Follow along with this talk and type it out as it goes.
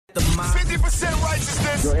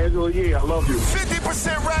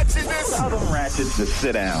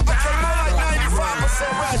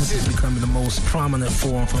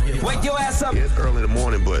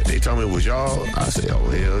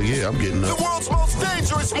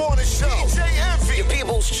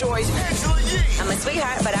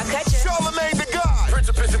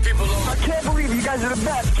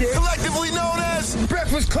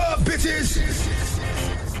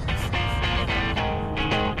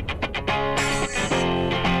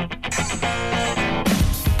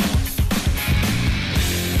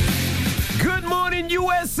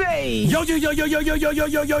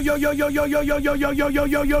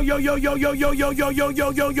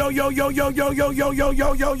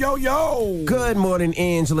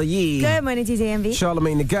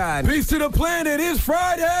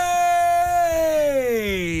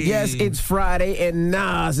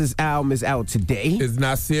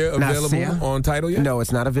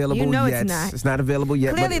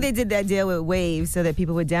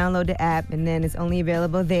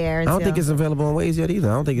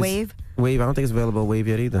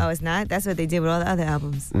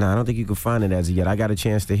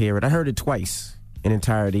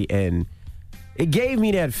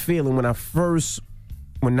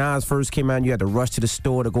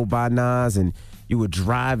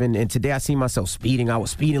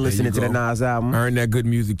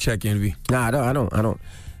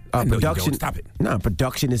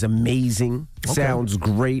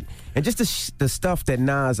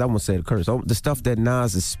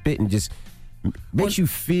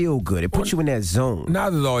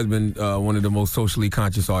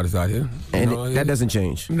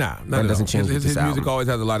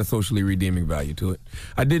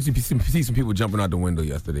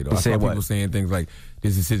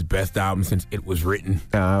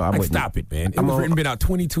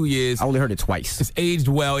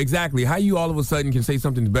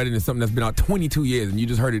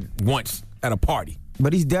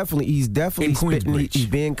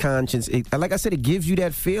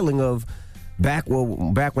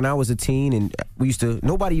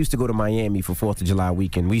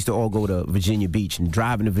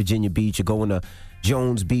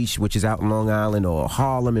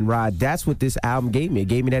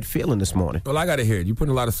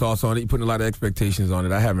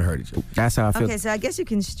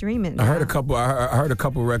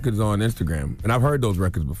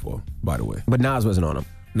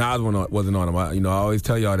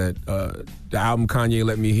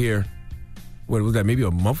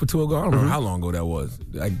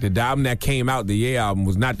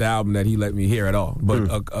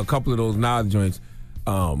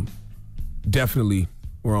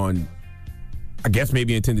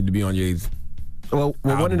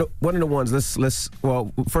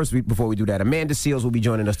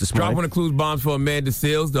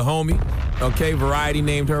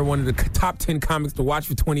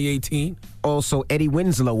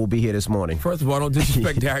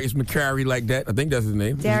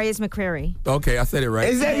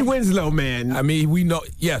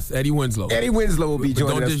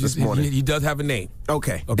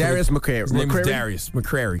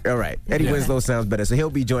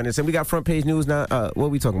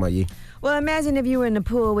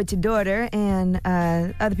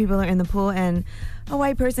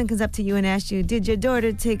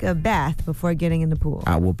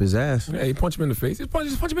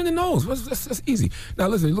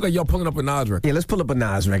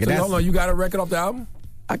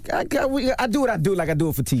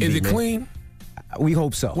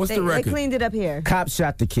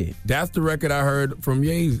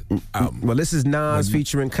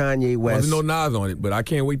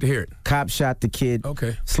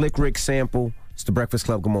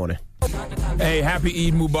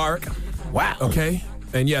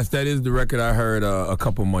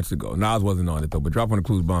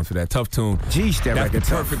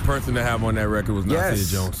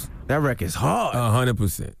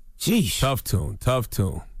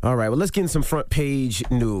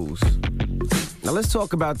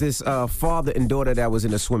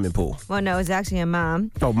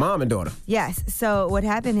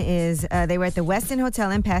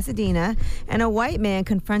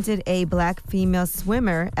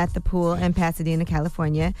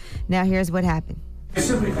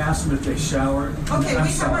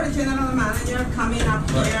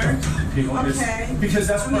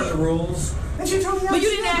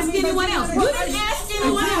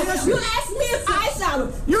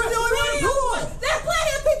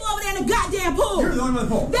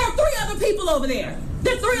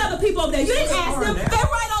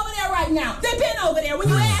right now. They've been over there. When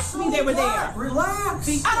you asked me, they were there.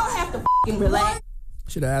 Relax. I don't have to fucking relax.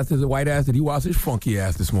 Should have asked his white ass, did he wash his funky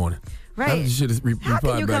ass this morning? Right. How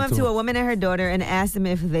can you come up to a woman and her daughter and ask them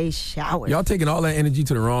if they showered? Y'all taking all that energy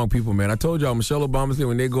to the wrong people, man. I told y'all Michelle Obama said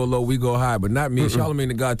when they go low, we go high, but not me. Charlamagne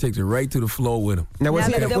the God takes it right to the floor with him. Now, is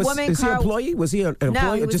he an employee? Was he an employee?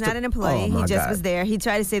 No, he was not an employee. He just was there. He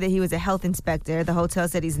tried to say that he was a health inspector. The hotel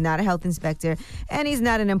said he's not a health inspector, and he's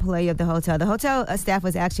not an employee of the hotel. The hotel staff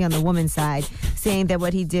was actually on the woman's side, saying that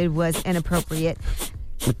what he did was inappropriate.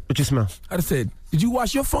 What you smell? I just said, did you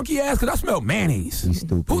wash your funky ass? Because I smell mayonnaise. You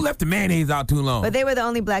stupid. Who left the mayonnaise out too long? But they were the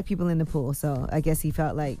only black people in the pool, so I guess he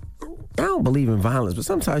felt like... I don't believe in violence, but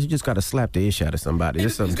sometimes you just got to slap the ish out of somebody. You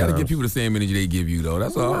just got to give people the same energy they give you, though.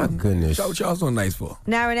 That's all. My goodness. That's what y'all so nice for.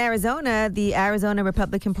 Now in Arizona, the Arizona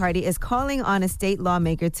Republican Party is calling on a state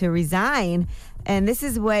lawmaker to resign. And this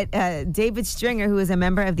is what David Stringer, who is a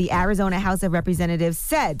member of the Arizona House of Representatives,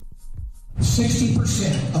 said.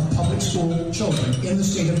 60% of public school children in the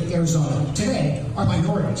state of Arizona today are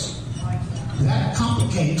minorities. That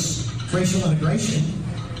complicates racial integration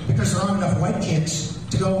because there aren't enough white kids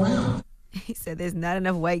to go around. He said there's not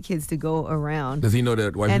enough white kids to go around. Does he know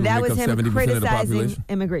that white people make up 70% of the population?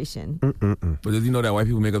 Immigration. But does he know that white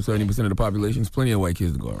people make up 70% of the population? There's plenty of white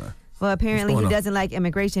kids to go around. Well, apparently he doesn't like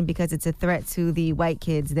immigration because it's a threat to the white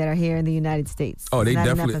kids that are here in the United States. Oh, they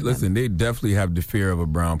definitely, listen, they definitely have the fear of a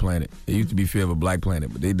brown planet. It used to be fear of a black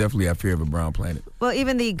planet, but they definitely have fear of a brown planet. Well,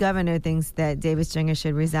 even the governor thinks that David Stringer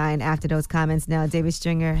should resign after those comments. Now, David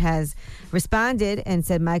Stringer has responded and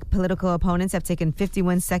said, my political opponents have taken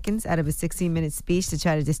 51 seconds out of a 16-minute speech to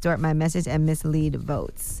try to distort my message and mislead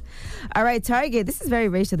votes. All right, Target, this is very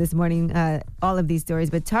racial this morning, all of these stories,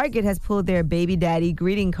 but Target has pulled their baby daddy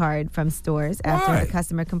greeting card from stores after a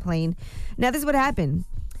customer complained. Now, this is what happened.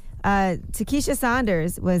 Takesha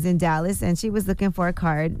Saunders was in Dallas, and she was looking for a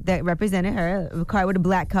card that represented her, a card with a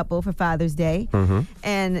black couple for Father's Day,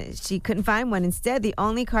 and she couldn't find one. Instead, the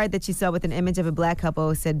only card that she saw with an image of a black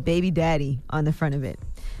couple said baby daddy on the front of it.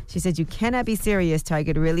 She said, you cannot be serious,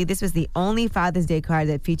 Target, really. This was the only Father's Day card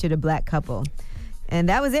that featured a black couple. And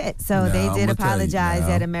that was it. So they did apologize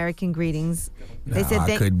at American Greetings. They said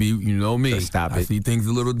I could be, you know me. Stop it. I see things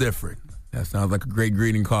a little different. That sounds like a great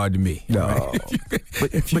greeting card to me. No. Right?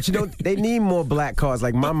 but you know, they need more black cards.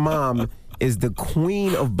 Like my mom is the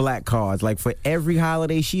queen of black cards. Like for every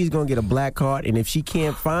holiday, she's going to get a black card. And if she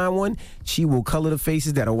can't find one, she will color the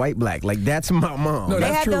faces that are white black. Like that's my mom. No,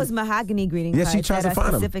 they have those mahogany greeting cards she tries that to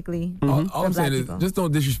find specifically all I'm saying is just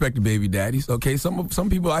don't disrespect the baby daddies, okay? Some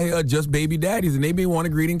people out here are just baby daddies, and they may want a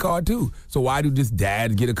greeting card too. So why do just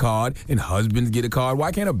dads get a card and husbands get a card?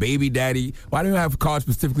 Why can't a baby daddy? Why don't you have a card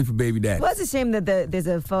specifically for baby daddies? Well, it's a shame that there's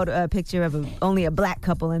a picture of only a black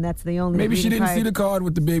couple, and that's the only. Maybe she didn't card. see the card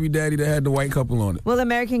with the baby daddy that had the white couple on it. Well,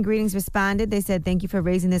 American Greetings responded. They said, thank you for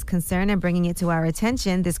raising this concern and bringing it to our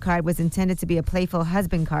attention. This card was intended to be a playful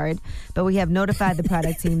husband card, but we have notified the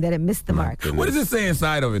product team that it missed the mark. What does it say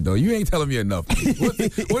inside of it, though? You ain't telling me enough.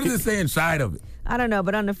 What does it say inside of it? I don't know,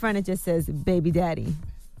 but on the front it just says baby daddy.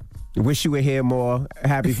 Wish you were here more.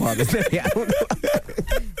 Happy Father's Day. I don't know.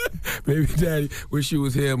 Baby daddy, wish you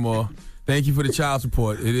was here more. Thank you for the child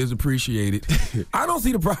support. It is appreciated. I don't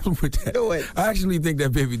see the problem with that. I actually think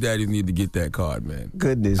that baby daddies need to get that card, man.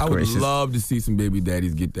 Goodness gracious. I would love to see some baby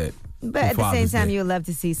daddies get that. But at the same time, you would love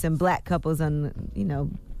to see some black couples on,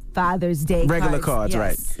 Father's Day regular cards,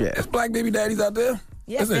 right? Yeah. There's black baby daddies out there.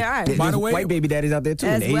 Yes, there are. By the way, white baby daddies out there too,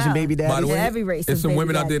 and Asian baby daddies. By the way, every race. There's some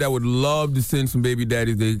women out there that would love to send some baby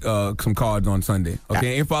daddies some cards on Sunday.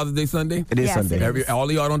 Okay, ain't Father's Day Sunday? It is Sunday. All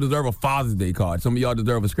of y'all don't deserve a Father's Day card. Some of y'all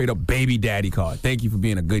deserve a straight up baby daddy card. Thank you for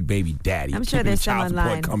being a good baby daddy. I'm sure there's some child online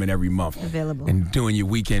support coming every month available and doing your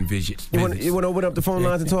weekend visits. You want to open up the phone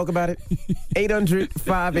lines and talk about it?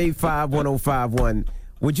 800-585-1051.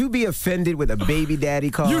 Would you be offended with a baby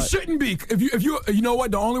daddy card? You shouldn't be. If you know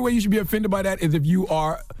what? The only way you should be offended by that is if you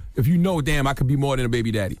know, damn, I could be more than a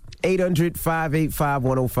baby daddy.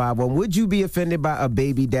 800-585-1051. Would you be offended by a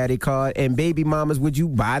baby daddy card? And baby mamas, would you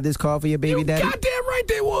buy this card for your baby daddy? Goddamn right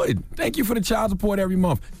they would. Thank you for the child support every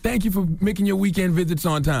month. Thank you for making your weekend visits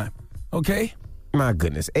on time. Okay? My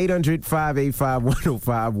goodness.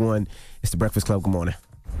 800-585-1051. It's The Breakfast Club. Good morning.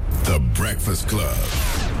 The Breakfast Club.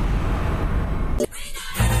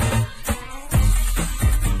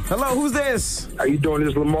 Hello, who's this? How you doing?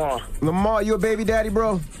 This is Lamar. Lamar, you a baby daddy,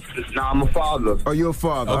 bro? Nah, I'm a father. Oh, you're a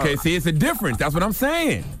father. Okay, see, it's a difference. That's what I'm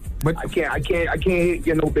saying. But I can't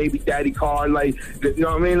get no baby daddy card. Like, you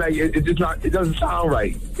know what I mean? Like, it doesn't sound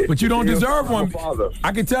right. But you don't deserve one. Father.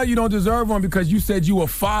 I can tell you don't deserve one because you said you were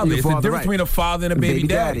father. It's the difference between a father and a baby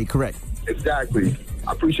daddy. Correct. Exactly.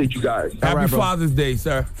 I appreciate you guys. Happy Father's Day,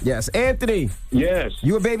 sir. Yes. Anthony. Yes.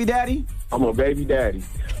 You a baby daddy? I'm a baby daddy.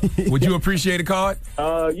 Would you appreciate a card?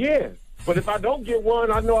 Yeah. But if I don't get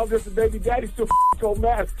one, I know I'm just a baby daddy still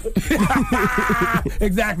master.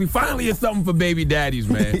 Exactly. Finally, it's something for baby daddies,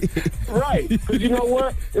 man. Right. Because you know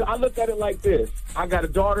what? I look at it like this. I got a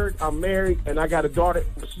daughter, I'm married, and I got a daughter.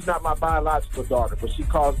 She's not my biological daughter, but she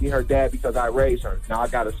calls me her dad because I raised her. Now I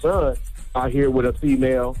got a son out here with a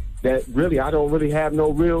female that really, I don't really have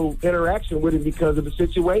no real interaction with him because of the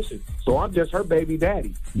situation. So I'm just her baby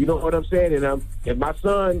daddy. You know what I'm saying? And if my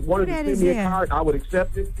son wanted to send me a card, I would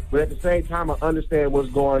accept it. But at the same time, I understand what's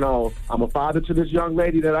going on. I'm a father to this young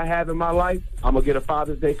lady that I have in my life. I'm going to get a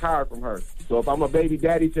Father's Day card from her. So if I'm a baby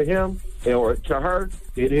daddy to him or to her,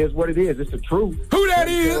 it is what it is. It's the truth. Who that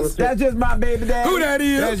is? That's just my baby daddy. Who that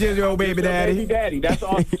is? That's just your baby daddy. Baby daddy. That's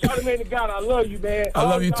all. Charlamagne the God, I love you, man. I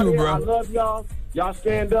love you too, bro. I love y'all. Y'all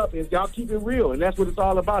stand up and y'all keep it real, and that's what it's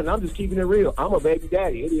all about. And I'm just keeping it real. I'm a baby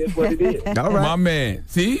daddy. It is what it is. All right. My man.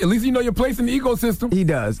 See, at least you know your place in the ecosystem. He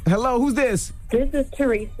does. Hello, who's this? This is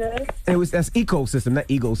Teresa. That's ecosystem, not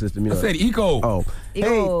ecosystem. You know. I said eco. Oh.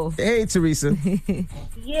 Eco. Hey, Teresa.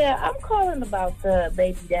 Yeah, I'm calling about the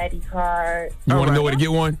baby daddy card. You want to know where to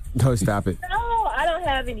get one? No, stop it. No, I don't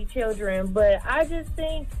have any children, but I just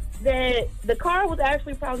think that the card was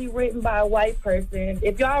actually probably written by a white person.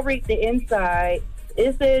 If y'all read the inside,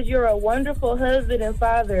 it says you're a wonderful husband and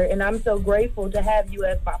father, and I'm so grateful to have you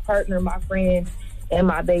as my partner, my friend, and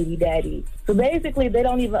my baby daddy. So basically, they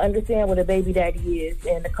don't even understand what a baby daddy is,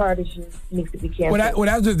 and the card is just needs to be canceled.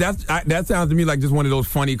 That sounds to me like just one of those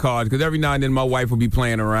funny cards, because every now and then my wife will be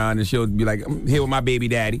playing around and she'll be like, I'm here with my baby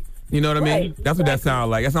daddy. You know what I mean? That's what that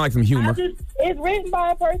sounds like. That sounds like some humor. It's written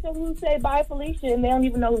by a person who say bye Felicia, and they don't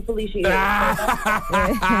even know who Felicia is.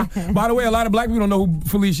 By the way, a lot of black people don't know who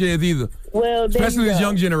Felicia is either. Well, especially this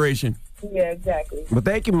young generation. Yeah, exactly. Well,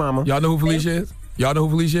 thank you, Mama. Y'all know who Felicia is? Y'all know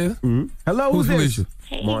who Felicia is? Mm-hmm. Hello, who's Felicia?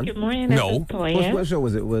 Hey, good morning. No. What show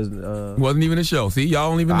was it? Wasn't even a show. See,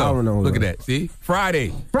 y'all don't even know. I don't know. Look at that. See,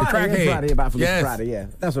 Friday. Friday about Felicia. Yes. Friday. Yeah,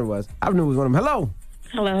 that's what it was. I knew it was one of them. Hello.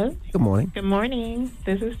 Hello. Good morning. Good morning.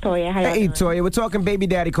 This is Toya. How y'all doing? Toya, we're talking baby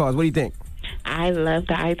daddy cars. What do you think? I love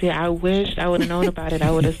the idea. I wish I would have known about it.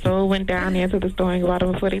 I would have went down there to the store and got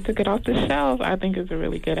it before they took it off the shelf. I think it's a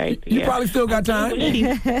really good idea. You probably still got time.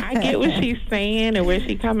 I get what she's saying and where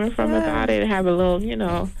she's coming from about it. Have a little,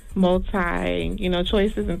 multi,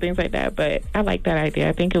 choices and things like that. But I like that idea.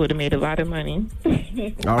 I think it would have made a lot of money.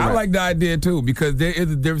 I like the idea too, because there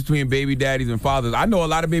is a difference between baby daddies and fathers. I know a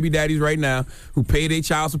lot of baby daddies right now who pay their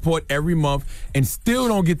child support every month and still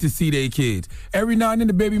don't get to see their kids. Every now and then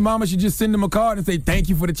the baby mama should just send them a card and say thank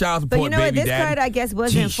you for the child support, but you know baby what? This daddy. card, I guess,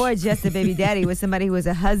 wasn't for just a baby daddy. It was somebody who was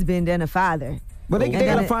a husband and a father. But they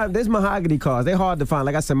gotta find, there's mahogany cards. They're hard to find.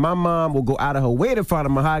 Like I said, my mom will go out of her way to find a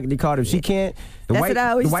mahogany card. If she can't, That's what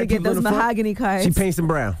I always used to get, those mahogany cards. She paints them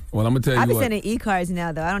brown. Well, I'm going to tell you I've been what. sending e-cards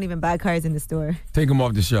now, though. I don't even buy cards in the store. Take them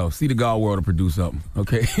off the show. See the God World to produce something,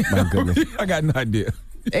 okay? My goodness. I got an idea.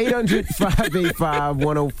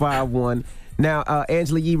 800-585-1051. Now,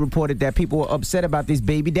 Angela Yee reported that people were upset about these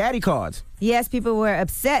baby daddy cards. Yes, people were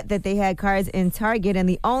upset that they had cards in Target, and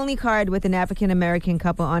the only card with an African-American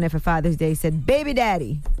couple on it for Father's Day said baby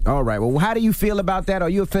daddy. All right. Well, how do you feel about that? Are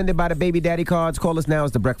you offended by the baby daddy cards? Call us now.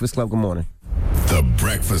 It's The Breakfast Club. Good morning. The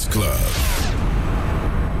Breakfast Club.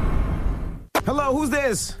 Hello, who's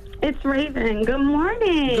this? It's Raven. Good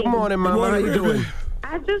morning. Good morning, Mama. How you doing?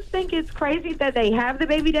 I just think it's crazy that they have the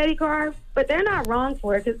baby daddy card, but they're not wrong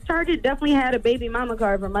for it, because Target definitely had a baby mama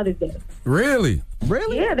card for Mother's Day. Really?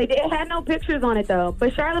 Really? Yeah, they did. It had no pictures on it, though.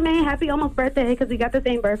 But Charlamagne, happy almost birthday, because we got the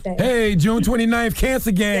same birthday. Hey, June 29th,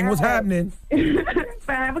 Cancer Gang. What's happening?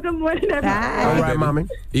 Have a good morning, everybody. All right, Mommy.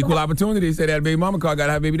 Equal opportunity. Said that a baby mama card, got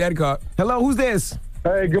to have a baby daddy card. Hello, who's this?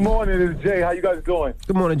 Hey, good morning. This is Jay. How you guys doing?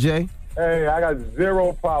 Good morning, Jay. Hey, I got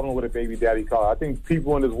zero problem with a baby daddy card. I think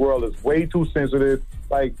people in this world is way too sensitive.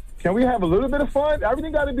 Like, can we have a little bit of fun?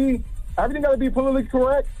 Everything got to be politically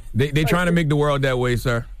correct. They trying to make the world that way,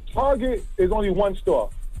 sir. Target is only one store.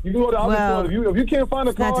 You can go to other stores. If you can't find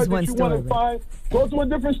a card that you want to find, go to a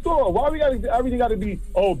different store. Why everything got to be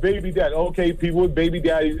baby daddy? Okay, people with baby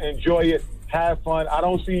daddies, enjoy it, have fun. I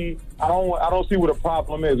don't see what a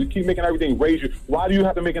problem is. We keep making everything racial. Why do you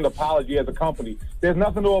have to make an apology as a company? There's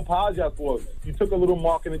nothing to apologize for. You took a little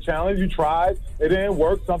marketing challenge. You tried. It didn't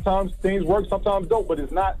work. Sometimes things work, sometimes don't. But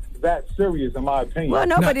it's not that serious, in my opinion. Well,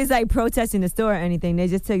 nobody's like protesting the store or anything. They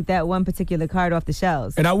just took that one particular card off the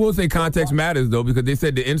shelves. And I will say context matters, though, because they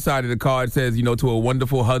said the inside of the card says, to a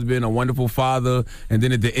wonderful husband, a wonderful father, and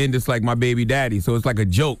then at the end it's like my baby daddy. So it's like a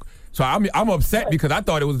joke. So I'm upset because I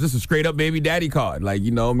thought it was just a straight up baby daddy card. Like,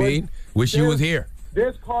 you know what I mean? Wish you was here.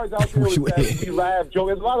 There's cards out there that we laugh, joke.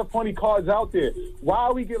 There's a lot of funny cards out there. Why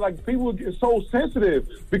we get people get so sensitive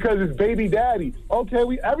because it's baby daddy?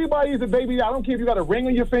 Okay, everybody is a baby daddy. I don't care if you got a ring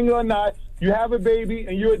on your finger or not. You have a baby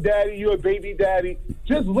and you're a daddy. You're a baby daddy.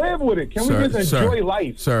 Just live with it. Can we just enjoy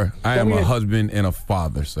life? Sir, I am a husband and a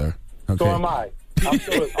father, sir. Okay. So am I. I'm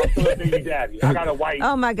still a baby daddy. I got a wife.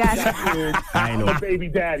 Oh my gosh. I'm a baby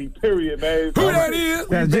daddy, period, man. Who that is?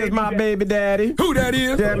 That's just my baby daddy. Who that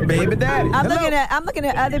is? That baby daddy. I'm looking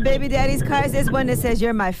at other baby daddies' cards. There's one that says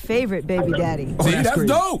you're my favorite baby daddy. See, that's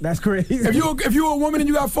dope. That's crazy. If you're a woman and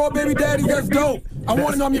you got 4 baby daddies, that's dope. I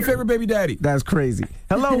want to know I'm your favorite baby daddy. That's crazy.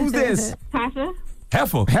 Hello, who's this? Tasha.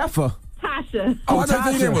 Heifer. Tasha. Oh, I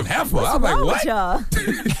thought your name was Heifer. I was like, what? Y'all?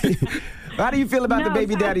 How do you feel about the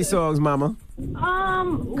baby daddy songs, Mama?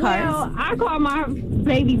 Well, I call my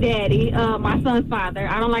baby daddy my son's father.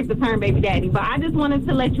 I don't like the term baby daddy, but I just wanted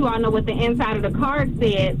to let you all know what the inside of the card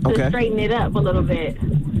said to straighten it up a little bit.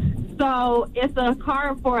 So it's a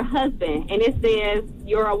card for a husband, and it says,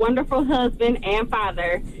 "You're a wonderful husband and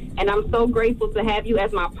father, and I'm so grateful to have you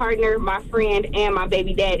as my partner, my friend, and my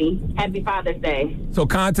baby daddy. Happy Father's Day." So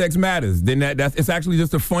context matters. Then it's actually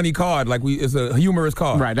just a funny card. It's a humorous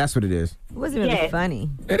card. Right, that's what it is. It wasn't really funny.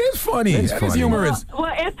 It is funny. It's humorous.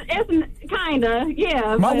 Well, it's kind of,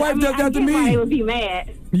 yeah. My wife does that to me. I would be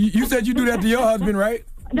mad. You said you do that to your husband, right?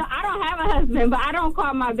 No, I don't have a husband, but I don't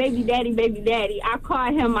call my baby daddy. I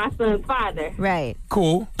call him my son's father. Right.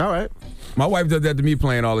 Cool. All right. My wife does that to me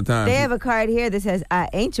playing all the time. They have a card here that says, "I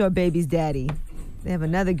ain't your baby's daddy." They have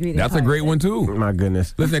another greeting That's card. a great one, too. My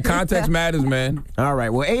goodness. Listen, context matters, man. All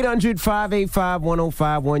right. Well,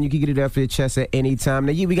 800-585-1051. You can get it up for your chest at any time.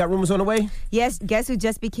 Now, we got rumors on the way? Yes. Guess who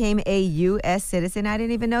just became a U.S. citizen? I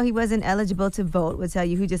didn't even know he wasn't eligible to vote. We'll tell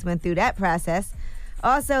you who just went through that process.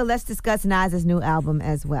 Also, let's discuss Nas's new album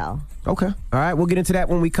as well. Okay. All right. We'll get into that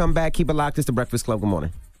when we come back. Keep it locked. It's The Breakfast Club. Good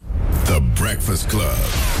morning. The Breakfast Club.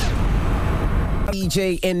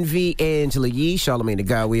 DJ Envy, Angela Yee, Charlamagne the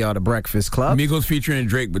Guy. We are The Breakfast Club. Migos featuring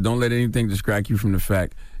Drake, but don't let anything distract you from the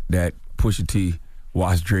fact that Pusha T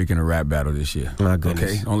watched Drake in a rap battle this year. My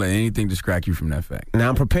goodness. Okay? Don't let anything distract you from that fact. Now,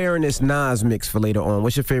 I'm preparing this Nas mix for later on.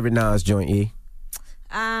 What's your favorite Nas joint, E?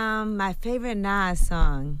 My favorite Nas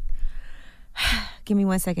song. Give me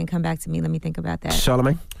 1 second. Come back to me. Let me think about that.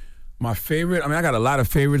 Charlamagne? My favorite, I got a lot of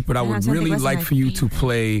favorites, but I would really like for you to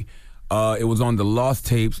play. It was on the Lost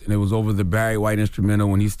Tapes, and it was over the Barry White instrumental.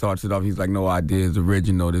 When he starts it off, he's like, "No ideas,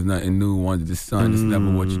 original. There's nothing new under the sun. It's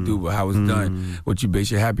never what you do, but how it's done. What you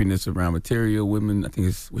base your happiness around, material, women. I think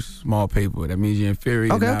it's small paper. That means you're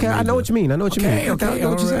inferior." Okay. I know what you mean. Okay, I know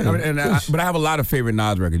what you're saying. But I have a lot of favorite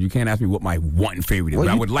Nas records. You can't ask me what my one favorite is. Well,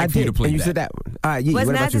 but I would like for you to play and you that. said that one. All right, was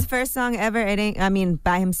Nas's first song ever? It ain't.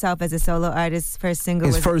 By himself as a solo artist. First single.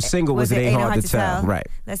 His first single was "It Ain't Hard to Tell." Right.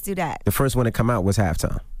 Let's do that. The first one to come out was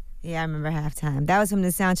Halftime. Yeah, I remember Halftime. That was from the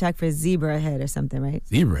soundtrack for Zebrahead or something, right?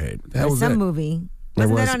 Zebrahead? What the hell was some that? movie.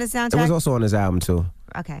 Wasn't that on the soundtrack? It was also on his album, too.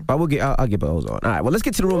 Okay. But I'll get those on. All right, well, let's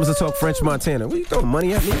get to the rumors and talk French Montana. What are you throwing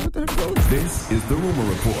money at me? What the heck? This is the Rumor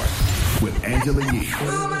Report with Angela Yee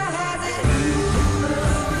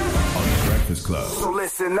on The Breakfast Club. So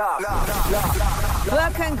listen up.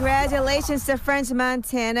 Well, congratulations to French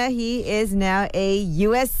Montana. He is now a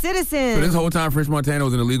U.S. citizen. So this whole time, French Montana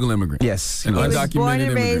was an illegal immigrant. Yes. An he was undocumented born and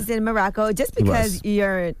immigrant. raised in Morocco. Just because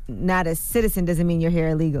you're not a citizen doesn't mean you're here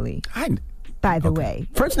illegally. By the way.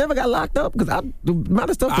 French never got locked up because the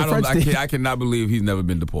amount of stuff that French did. I cannot believe he's never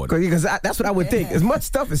been deported. Because that's what I would think. As much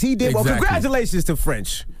stuff as he did. Exactly. Well, congratulations to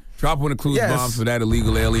French. Drop one of Clues bombs for that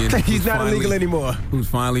illegal alien. He's not illegal anymore. Who's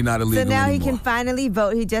finally not illegal anymore. So now anymore. he can finally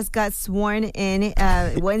vote. He just got sworn in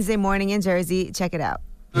Wednesday morning in Jersey. Check it out.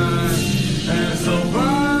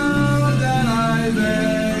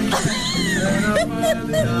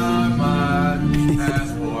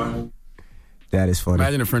 That is funny.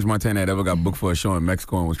 Imagine if French Montana had ever got booked for a show in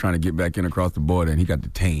Mexico and was trying to get back in across the border and he got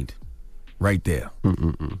detained. Right there.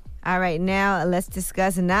 All right, now let's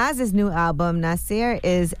discuss Nas's new album. Nasir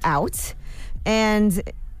is out. And,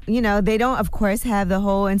 they don't, of course, have the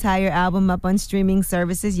whole entire album up on streaming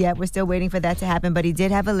services yet. We're still waiting for that to happen. But he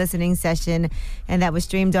did have a listening session, and that was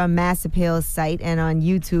streamed on Mass Appeal's site and on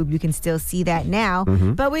YouTube. You can still see that now.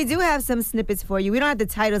 But we do have some snippets for you. We don't have the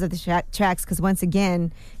titles of the tracks because, once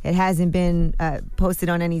again, it hasn't been posted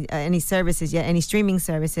on any services yet, any streaming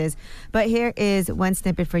services. But here is one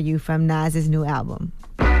snippet for you from Nas's new album.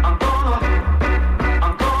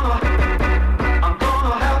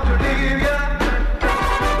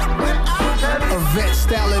 Vet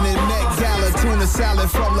styling and neck gala, tuna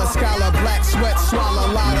salad from La Scala, black sweat, swallow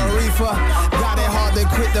a lot of reefer. Got it hard to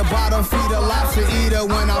quit at the bottom, feed a lobster eater.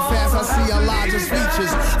 When I fast, I see Elijah's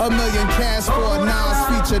features. $1 million cash for a Nas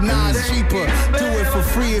feature, Nas cheaper. Do it for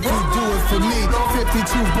free if you do it for me. 52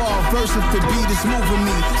 ball verse if the beat is moving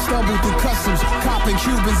me. Stumble through customs, copping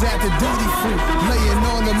Cubans at the duty free. Laying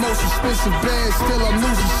on the most expensive bed, still I'm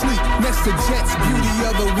losing sleep. Next to Jets, beauty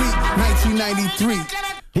of the week, 1993.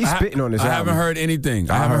 He's spitting on this album. I haven't heard anything.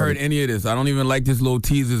 I haven't heard any of this. I don't even like this little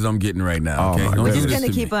teasers I'm getting right now. Okay? He's going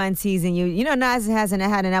to keep on teasing you. You know, Nas hasn't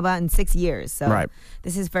had an album out in 6 years. So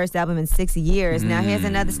this is his first album in 6 years. Now here's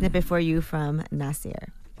another snippet for you from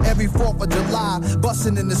Nasir. Every 4th of July,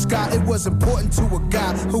 busting in the sky, it was important to a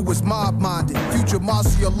guy who was mob-minded. Future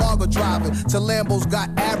Murcielago driving to Lambos got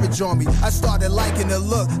average on me. I started liking the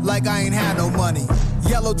look like I ain't had no money.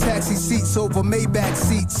 Yellow taxi seats over Maybach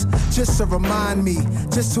seats, just to remind me,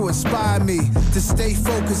 just to inspire me to stay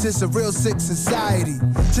focused. It's a real sick society.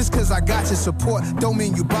 Just cause I got your support don't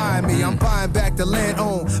mean you buying me. I'm buying back the land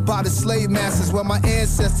owned by the slave masters where my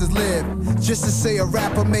ancestors lived. Just to say a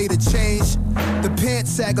rapper made a change. The pants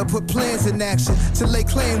saga put plans in action to lay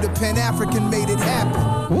claim the Pan-African made it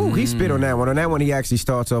happen. Ooh, he spit on that one. On that one, he actually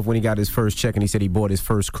starts off when he got his first check and he said he bought his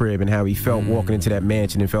first crib and how he felt walking into that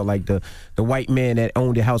mansion and felt like the white man that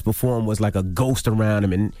owned the house before him was like a ghost around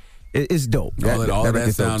him, and it's dope. All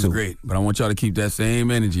that sounds great, but I want y'all to keep that same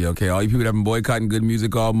energy, okay? All you people that have been boycotting good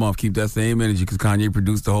music all month, keep that same energy because Kanye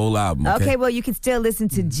produced the whole album, okay? Well, you can still listen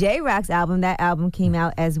to J-Rock's album. That album came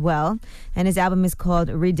out as well, and his album is called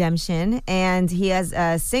Redemption, and he has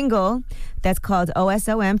a single that's called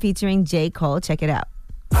OSOM featuring J. Cole. Check it out.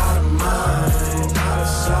 Out of mind, out of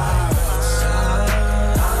sight.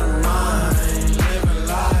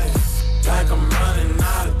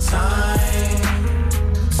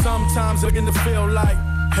 Sometimes looking to feel like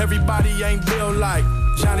everybody ain't built like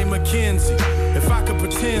Johnny McKenzie. If I could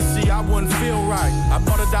pretend, see, I wouldn't feel right. I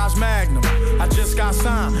bought a Dodge Magnum, I just got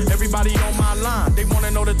signed. Everybody on my line, they want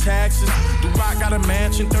to know the taxes. Do I got a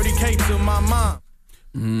mansion, 30K to my mom?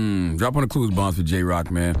 Drop on the clues bombs for J-Rock,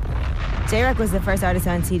 man. J-Rock was the first artist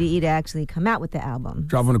on TDE to actually come out with the album.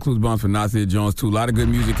 Drop on the clues bombs for Nasir Jones, too. A lot of good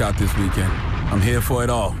music out this weekend. I'm here for it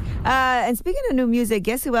all. And speaking of new music,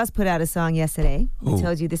 guess who else put out a song yesterday? We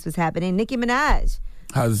told you this was happening. Nicki Minaj.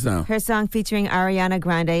 How's it sound? Her song featuring Ariana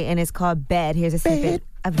Grande, and it's called Bed. Here's a snippet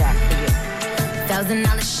of that for you.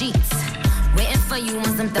 $1,000 sheets. Waiting for you on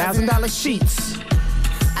some $1,000 sheets.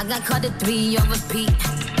 I got caught at 3 on repeat.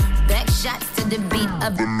 Back shots to the beat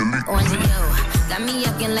of the milli on you. Got me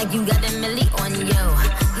acting like you got a milli on you.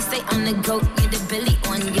 You say I'm the GOAT, you the Billy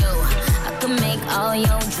on you. I could make all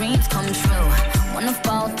your dreams come true. Wanna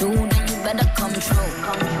fall through, then you better come true.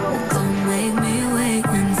 Come make me wait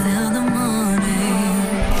until the morning.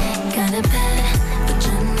 Got a bed, put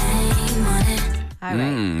your name on it. All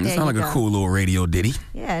right. It sounds like a cool little radio ditty.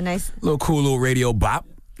 Yeah, nice. Little cool little radio bop.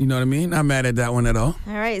 You know what I mean? Not mad at that one at all.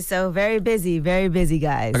 All right, so very busy,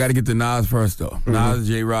 guys. I got to get to Nas first, though. Nas,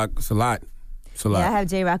 J-Rock, it's a lot. Yeah, I have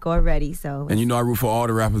J-Rock already, so. And you know I root for all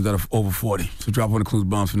the rappers that are over 40. So drop on the clues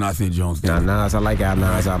bombs for Nasir Jones. Nah, Nas, I like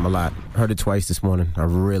Nas album a lot. Heard it twice this morning. I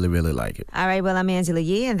really, really like it. All right, well, I'm Angela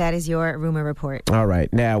Yee, and that is your Rumor Report. All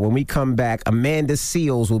right, now, when we come back, Amanda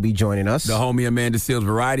Seales will be joining us. The homie Amanda Seales.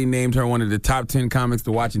 Variety named her one of the top 10 comics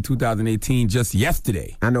to watch in 2018 just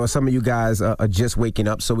yesterday. I know some of you guys are just waking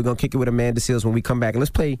up, so we're going to kick it with Amanda Seales when we come back. And let's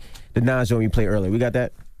play the Nas joint we played earlier. We got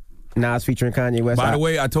that? Nas featuring Kanye West. By the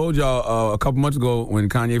way, I told y'all a couple months ago when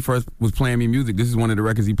Kanye first was playing me music, this is one of the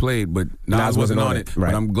records he played, but Nas wasn't on it.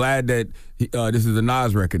 Right. But I'm glad that this is a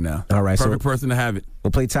Nas record now. All right, perfect person to have it.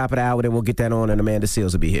 We'll play top of the hour, then we'll get that on, and Amanda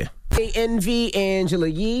Seales will be here. ANV, Angela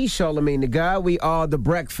Yee, Charlamagne the Guy. We are the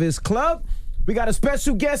Breakfast Club. We got a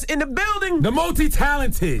special guest in the building. The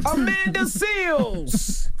multi-talented Amanda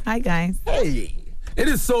Seales. Hi, guys. Hey. It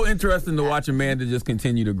is so interesting to watch Amanda just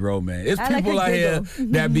continue to grow, man. It's people out here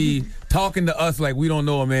that be talking to us like we don't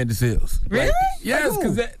know Amanda Seales. Really? Like, yes,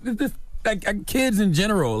 because like kids in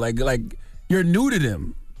general, like you're new to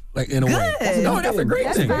them, like in a way. No, that's a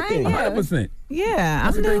great thing. 100%. Yeah,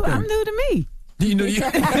 I'm new to me. Do you know? You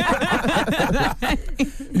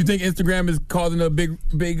think Instagram is causing a big?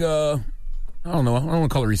 I don't know. I don't want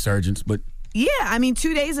to call it resurgence, but yeah. I mean,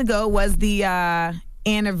 2 days ago was the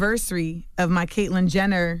anniversary of my Caitlyn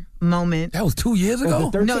Jenner moment. That was 2 years ago?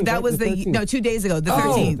 That was 2 days ago, the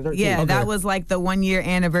 13th. The 13th. Yeah, okay. That was like the 1 year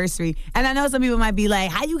anniversary. And I know some people might be like,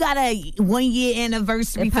 how you got a 1 year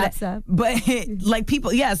anniversary? It pops up. But like people,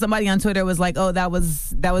 somebody on Twitter was like, oh, that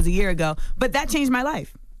was a year ago. But that changed my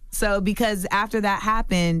life. So because after that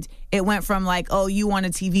happened, it went from like, oh, you want a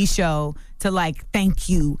TV show to like, thank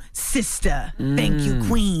you, sister. Thank you,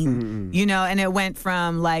 queen. You know, and it went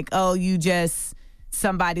from like, oh, you just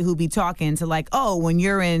somebody who be talking to like, oh, when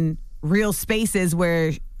you're in real spaces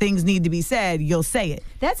where things need to be said, you'll say it.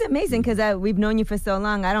 That's amazing because we've known you for so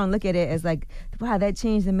long. I don't look at it as like, wow, that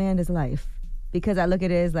changed Amanda's life. Because I look at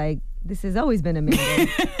it as like, this has always been Amanda.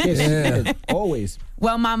 Yeah, always.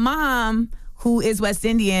 Well, my mom, who is West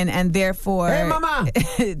Indian and therefore hey, mama,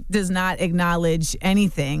 does not acknowledge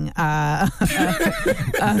anything of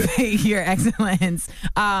Your Excellence.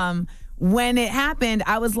 When it happened,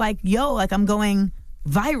 I was like, yo, like I'm going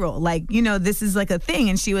viral. Like, you know, this is like a thing.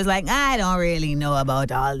 And she was like, I don't really know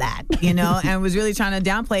about all that, you know, and was really trying to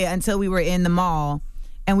downplay it until we were in the mall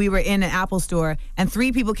and we were in an Apple store and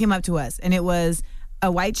 3 people came up to us and it was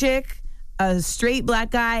a white chick, a straight black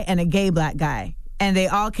guy, and a gay black guy. And they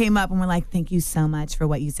all came up and were like, thank you so much for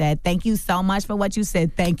what you said. Thank you so much for what you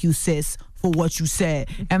said. Thank you, sis, for what you said.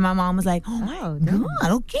 And my mom was like, oh my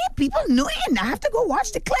God, okay, people knew it and I have to go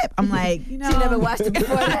watch the clip. I'm like, you know. She never watched it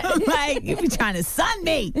before that. Like, you be trying to sun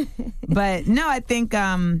me. But no, I think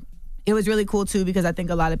it was really cool too because I think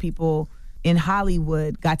a lot of people in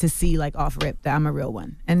Hollywood got to see like off rip that I'm a real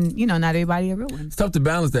one. And, you know, not everybody a real one. It's tough to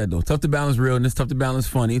balance that though. Tough to balance realness, tough to balance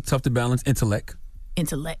funny, tough to balance intellect.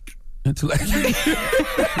 Intellect. He's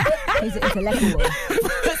an intellectual.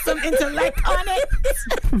 Put some intellect on it.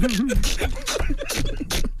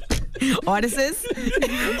 Artists.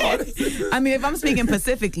 I mean, if I'm speaking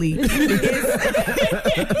specifically,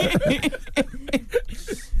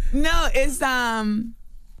 no, it's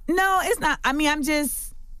not. I mean, I'm just.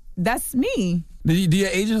 That's me. Do your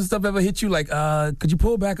agents and stuff ever hit you like, could you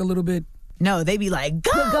pull back a little bit? No, they be like,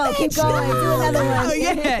 go, keep going, do another one. Oh,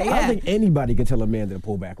 yeah. I don't think anybody can tell Amanda to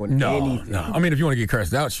pull back on anything. No. I mean, if you want to get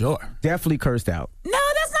cursed out, sure. Definitely cursed out. No,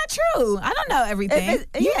 that's not true. I don't know everything.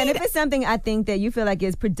 And if it's something I think that you feel like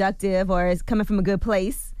is productive or is coming from a good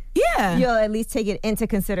place, yeah, you'll at least take it into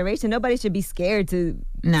consideration. Nobody should be scared to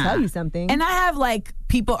tell you something. And I have like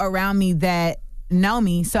people around me that know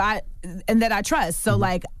me, and that I trust. So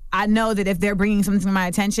like, I know that if they're bringing something to my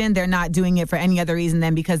attention, they're not doing it for any other reason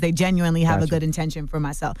than because they genuinely have a good intention for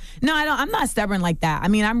myself. No, I'm not stubborn like that. I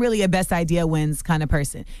mean, I'm really a best idea wins kind of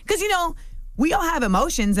person. Because, you know, we all have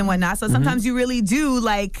emotions and whatnot. So sometimes you really do,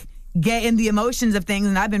 like, get in the emotions of things.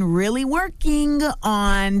 And I've been really working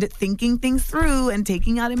on thinking things through and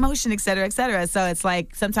taking out emotion, et cetera, et cetera. So it's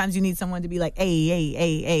like sometimes you need someone to be like,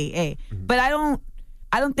 hey. But I don't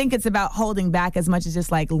think it's about holding back as much as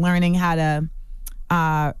just, like, learning how to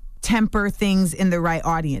temper things in the right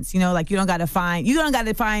audience. You know, like you don't got to find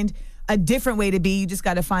a different way to be. You just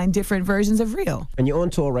got to find different versions of real. And you're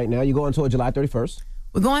on tour right now. You go on tour July 31st.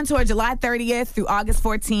 We're going tour July 30th through August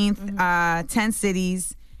 14th, 10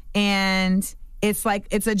 cities. And it's like,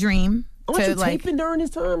 it's a dream. Aren't you taping during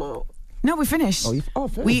this time? No, we finished.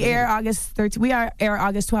 Finished. We air August 13th. We air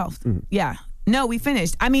August 12th. Mm-hmm. Yeah. No, we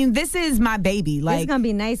finished. I mean, this is my baby. Like, it's gonna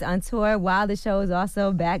be nice on tour while the show is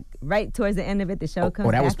also back. Right towards the end of it, the show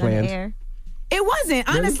comes back on the air. It wasn't.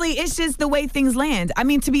 Honestly, it's just the way things land. I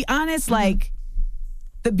mean, to be honest, like,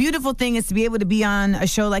 the beautiful thing is to be able to be on a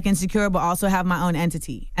show like Insecure, but also have my own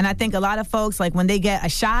entity. And I think a lot of folks, like, when they get a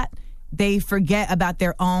shot, they forget about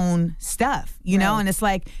their own stuff, you know? And it's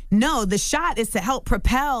like, no, the shot is to help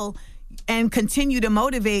propel and continue to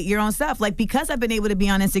motivate your own stuff. Like, because I've been able to be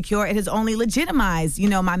on Insecure, it has only legitimized, you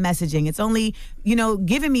know, my messaging. It's only, you know,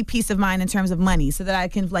 given me peace of mind in terms of money so that I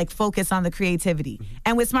can, like, focus on the creativity.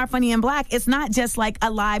 And with Smart, Funny, and Black, it's not just like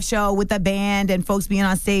a live show with a band and folks being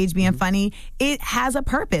on stage being funny. It has a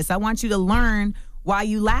purpose. I want you to learn while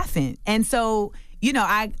you laughing. And so, you know,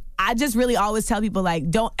 I just really always tell people,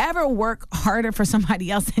 like, don't ever work harder for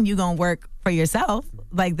somebody else than you gonna work for yourself.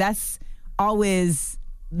 Like, that's always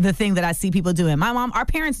the thing that I see people doing. My mom, our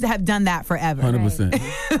parents have done that forever.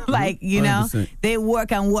 100%. Like, you know, 100%. They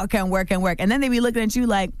work and work and work and work. And then they be looking at you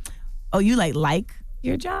like, oh, you like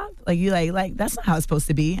your job? Like, you like, that's not how it's supposed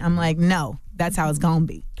to be. I'm like, no, that's how it's going to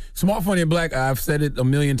be. Smart, Funny, and Black, I've said it a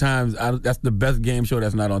million times. That's the best game show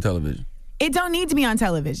that's not on television. It don't need to be on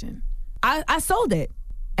television. I sold it.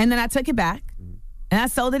 And then I took it back. And I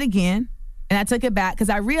sold it again. And I took it back because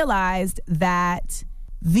I realized that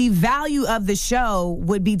the value of the show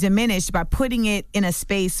would be diminished by putting it in a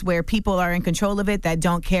space where people are in control of it that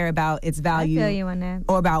don't care about its value. I feel you on that.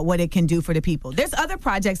 Or about what it can do for the people. There's other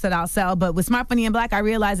projects that I'll sell, but with Smart, Funny, and Black, I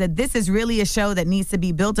realized that this is really a show that needs to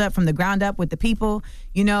be built up from the ground up with the people.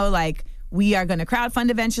 You know, like, we are going to crowdfund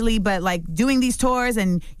eventually, but like doing these tours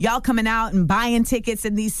and y'all coming out and buying tickets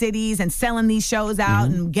in these cities and selling these shows out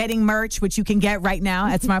and getting merch, which you can get right now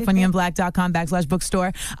at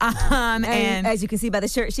smartfunnyandblack.com/bookstore. And as you can see by the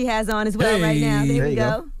shirt she has on as well right now. There we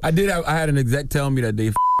go. I had an exec tell me that they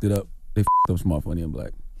f***ed it up. They f***ed up Smart, Funny, and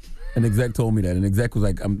Black. An exec told me that. An exec was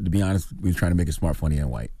like, to be honest, we was trying to make it smart, funny, and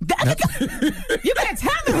white. You better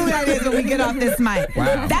tell me who that is when we get off this mic.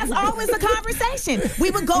 Wow. That's always the conversation.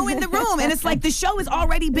 We would go in the room, and it's like the show has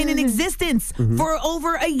already been in existence for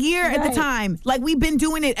over a year at the time. Like, we've been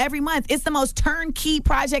doing it every month. It's the most turnkey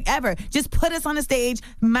project ever. Just put us on the stage,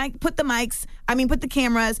 put the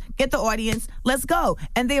cameras, get the audience, let's go.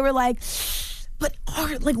 And they were like, but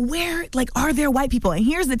are there white people? And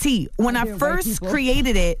here's the tea. When I first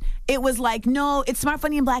created it, it was like, no, it's Smart,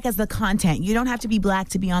 Funny, and Black as the content. You don't have to be black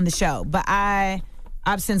to be on the show. But I've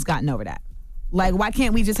since gotten over that. Like, why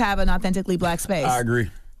can't we just have an authentically black space? I agree.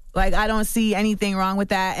 Like, I don't see anything wrong with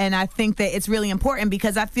that. And I think that it's really important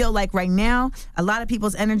because I feel like right now, a lot of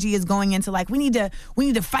people's energy is going into like, we need to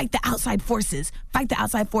fight the outside forces.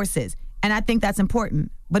 And I think that's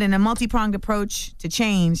important. But in a multi-pronged approach to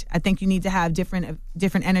change, I think you need to have different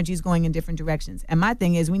energies going in different directions. And my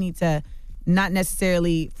thing is we need to not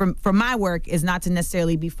necessarily, for my work, is not to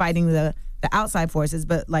necessarily be fighting the outside forces,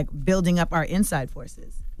 but like building up our inside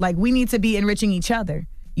forces. Like, we need to be enriching each other,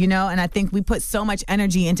 you know? And I think we put so much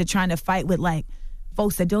energy into trying to fight with like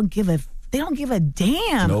folks that don't give a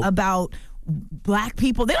damn about black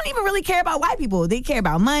people. They don't even really care about white people. They care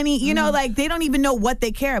about money. You know, like, they don't even know what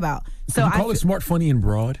they care about. So Can you call it smart, funny, and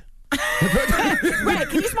broad? Right.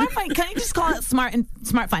 Can you smart funny? Can you just call it smart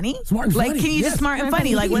funny? Smart and funny. Like, can you just smart and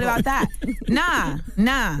funny? Like, what about that? Nah.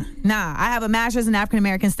 I have a master's in African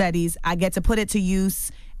American studies. I get to put it to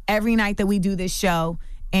use every night that we do this show.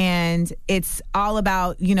 And it's all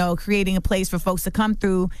about, you know, creating a place for folks to come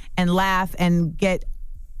through and laugh and get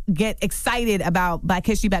excited about Black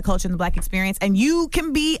history, Black culture, and the Black experience. And you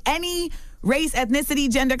can be any race, ethnicity,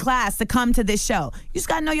 gender, class to come to this show. You just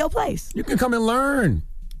got to know your place. You can come and learn.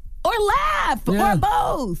 Or laugh. Or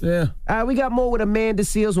both. Yeah. We got more with Amanda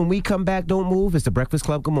Seales when we come back. Don't move. It's The Breakfast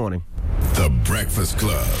Club. Good morning. The Breakfast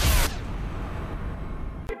Club.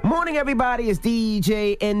 Morning, everybody. It's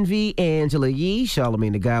DJ Envy, Angela Yee,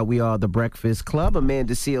 Charlamagne the Guy. We are The Breakfast Club.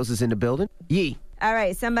 Amanda Seales is in the building. Yee. All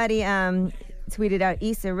right. Somebody tweeted out,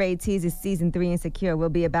 Issa Rae teases season 3 Insecure will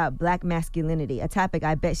be about black masculinity, a topic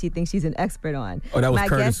I bet she thinks she's an expert on. Oh, that was My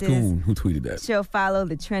Curtis guess Kuhn who tweeted that. She'll follow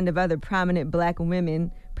the trend of other prominent black women,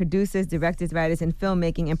 producers, directors, writers, and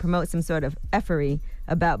filmmaking, and promote some sort of effery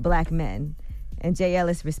about black men. And Jay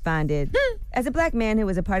Ellis responded, as a black man who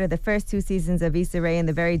was a part of the first 2 seasons of Issa Rae and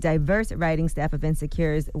the very diverse writing staff of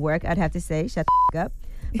Insecure's work, I'd have to say, shut the up.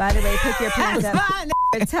 By the way, pick your pants up.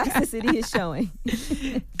 Toxicity is showing.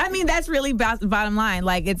 I mean, that's really bottom line.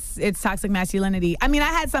 Like, it's toxic masculinity. I mean, I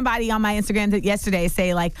had somebody on my Instagram yesterday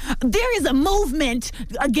say, like, there is a movement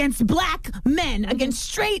against black men, against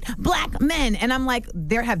straight black men. And I'm like,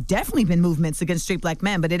 there have definitely been movements against straight black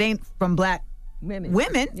men, but it ain't from black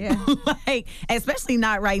women. Yeah. Like, especially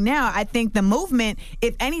not right now. I think the movement,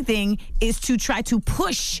 if anything, is to try to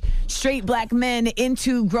push straight black men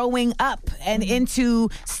into growing up and into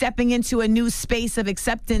stepping into a new space of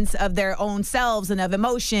acceptance of their own selves and of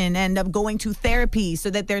emotion and of going to therapy so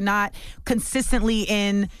that they're not consistently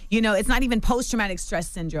in, you know, it's not even post-traumatic stress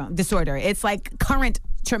syndrome disorder. It's like current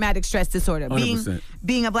traumatic stress disorder, 100%.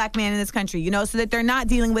 being a black man in this country, you know, so that they're not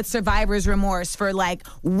dealing with survivor's remorse for like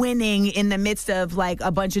winning in the midst of like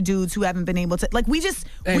a bunch of dudes who haven't been able to, like,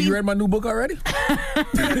 you read my new book already?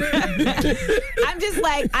 I'm just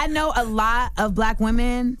like, I know a lot of black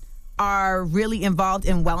women are really involved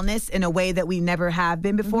in wellness in a way that we never have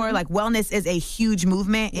been before. Mm-hmm. Like, wellness is a huge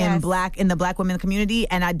movement in the black women community,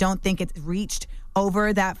 and I don't think it's reached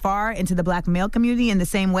over that far into the black male community in the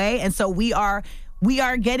same way. And so we are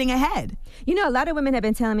getting ahead. You know, a lot of women have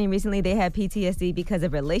been telling me recently they have PTSD because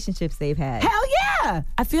of relationships they've had. Hell yeah!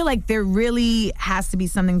 I feel like there really has to be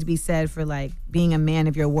something to be said for like being a man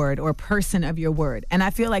of your word or person of your word. And I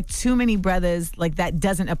feel like too many brothers, like, that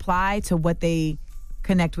doesn't apply to what they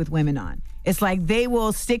connect with women on. It's like they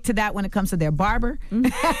will stick to that when it comes to their barber.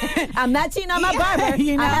 I'm not cheating on my barber.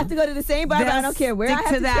 You know? I have to go to the same barber. I don't care where I have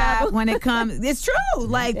to travel. When it comes, it's true.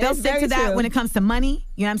 Like, they'll stick to that when it comes to money.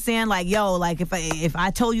 You know what I'm saying? Like, yo, like if I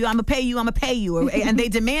told you I'm gonna pay you, and they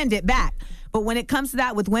demand it back. But when it comes to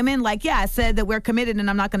that with women, like, yeah, I said that we're committed and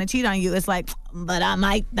I'm not going to cheat on you. It's like, but I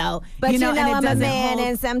might, though. But you know I'm a man,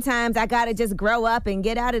 and sometimes I got to just grow up and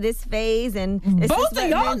get out of this phase. And both of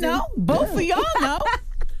y'all know. Both of y'all know.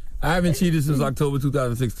 I haven't cheated since October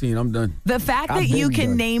 2016. I'm done. The fact that you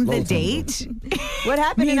can name the date what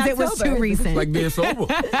happened means in October? It was too recent. Like being sober.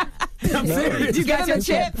 I'm serious. You got your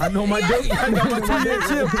chip? I know my date. I got my 2-year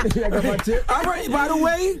chip. I got my chip. I've heard, by the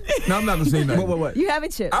way. No, I'm not gonna say nothing. What? You have a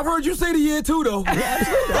chip. I've heard you say the year too, though.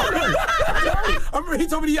 I remember he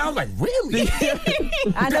told me the year. I was like, really?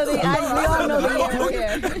 I know we all know the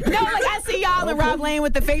year. No, like I see y'all in Rob Lane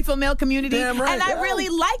with the faithful male community, Damn right. and I really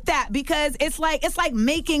like that because it's like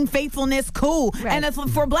making faithfulness cool. Right.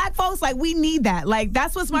 And for Black folks, like we need that. Like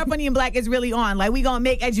that's what Smart Funny and Black is really on. Like we gonna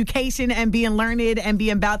make education and being learned and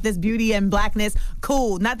being about this beauty and blackness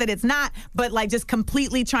cool. Not that it's not, but like just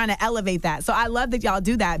completely trying to elevate that. So I love that y'all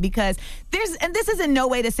do that because and this is in no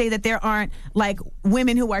way to say that there aren't like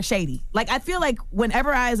women who are shady. Like I feel like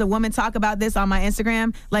whenever I as a woman talk about this on my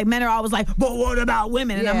Instagram, like men are always like, but what about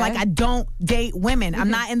women? And I'm like, I don't date women. I'm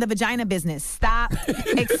not in the vagina business. Stop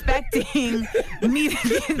expecting me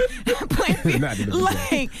to get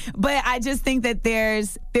but I just think that there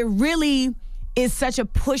really is such a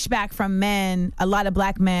pushback from men, a lot of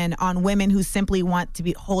Black men, on women who simply want to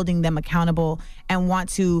be holding them accountable and want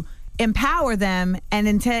to empower them, and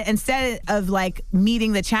instead of like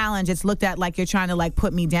meeting the challenge, it's looked at like you're trying to like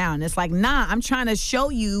put me down. It's like, nah, I'm trying to show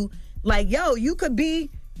you like, yo, you could be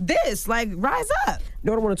this, like rise up. You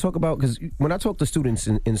know what I want to talk about? Because when I talk to students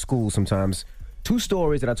in school sometimes, 2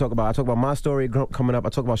 stories that I talk about. I talk about my story coming up. I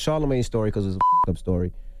talk about Charlamagne's story because it's a up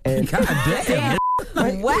story. And God damn.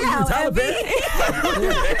 Wow,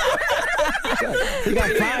 You got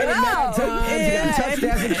fired in mad times. You got touched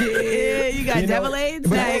as a kid. You got devil AIDS.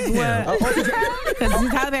 Like what?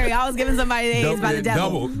 Because Tyler Perry always giving somebody AIDS by the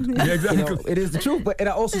devil. Double. Yeah, exactly. You know, it is the truth. And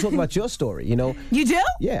I also talk about your story, you know. You do?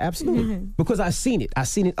 Yeah, absolutely. Because I've seen it. I've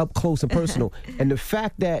seen it up close and personal. And the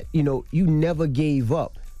fact that, you know, you never gave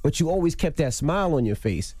up, but you always kept that smile on your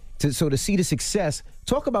face. So to see the success,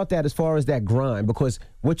 talk about that as far as that grind, because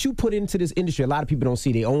what you put into this industry, a lot of people don't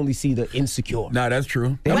see. They only see the insecure. Nah, that's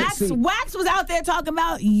true. Wax was out there talking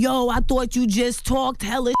about, yo, I thought you just talked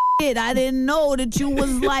hella shit. I didn't know that you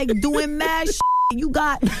was like doing mad shit. You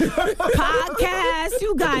got podcasts,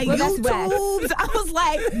 you got YouTubes. I was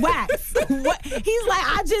like, Wax. What? He's like,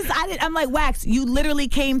 I'm like, Wax, you literally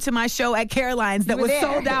came to my show at Caroline's that was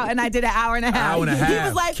sold out, and I did an hour and a half. He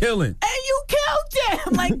was like, killing. And you killed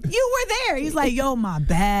him. Like, you were there. He's like, yo, my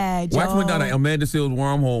bad, yo. Wax went down at Amanda Seals'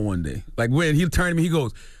 wormhole one day. Like, when he turned to me, he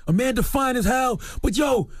goes, Amanda fine as hell, but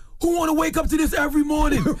yo, who want to wake up to this every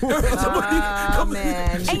morning? Man.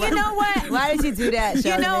 And you know what? Why did you do that,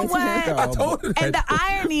 You know what? I told her that. And the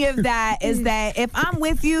irony of that is that if I'm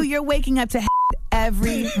with you, you're waking up to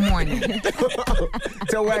every morning.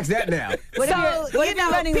 Tell Wax that now. What if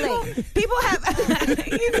you're running late? People have,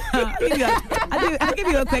 I'll give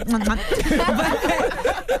you a quick one. But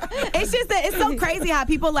it's just that it's so crazy how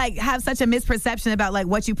people like have such a misperception about like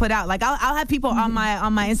what you put out. Like I'll have people on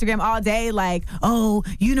my Instagram all day like, oh,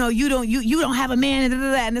 you know, you don't have a man,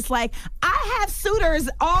 and it's like I have suitors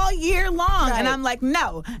all year long, and I'm like,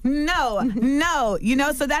 no, you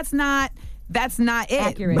know, so that's not it.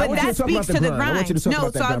 Accurate. But that speaks to the grind.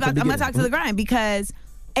 No, so I'm going to talk to the grind because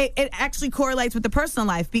it actually correlates with the personal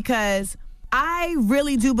life, because I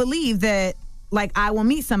really do believe that like I will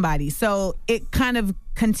meet somebody. So it kind of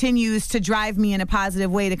continues to drive me in a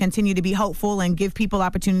positive way to continue to be hopeful and give people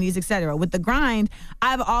opportunities, etc. With the grind,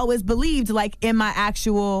 I've always believed like in my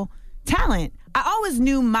actual talent. I always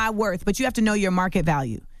knew my worth, but you have to know your market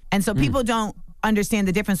value. And so people don't understand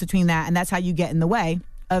the difference between that, and that's how you get in the way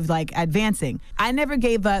of like advancing. I never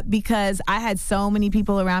gave up because I had so many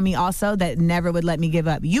people around me also that never would let me give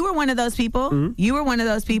up. You were one of those people. You were one of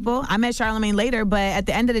those people. I met Charlamagne later, but at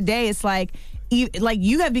the end of the day, it's like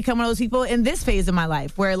you have become one of those people in this phase of my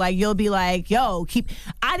life where like you'll be like, yo,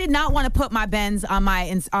 I did not want to put my Benz on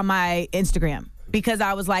my Instagram. Because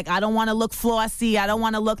I was like, I don't want to look flossy. I don't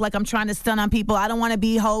want to look like I'm trying to stun on people. I don't want to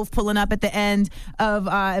be Hove pulling up at the end of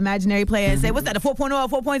Imaginary Play and say, what's that, a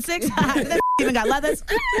 4.0 or 4.6? That even got leathers.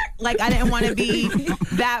 Like, I didn't want to be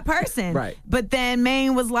that person. Right. But then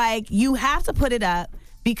Maine was like, you have to put it up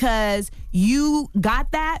because you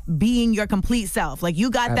got that being your complete self. Like,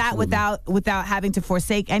 you got Absolutely. that without having to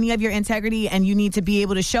forsake any of your integrity, and you need to be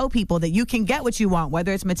able to show people that you can get what you want,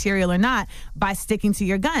 whether it's material or not, by sticking to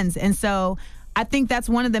your guns. And so I think that's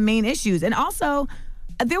one of the main issues. And also,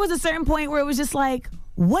 there was a certain point where it was just like,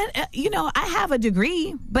 I have a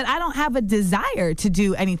degree, but I don't have a desire to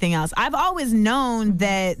do anything else. I've always known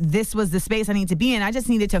that this was the space I need to be in. I just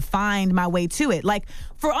needed to find my way to it. Like,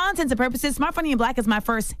 for all intents and purposes, Smart, Funny, and Black is my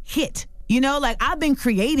first hit. You know, like, I've been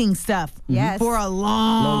creating stuff for a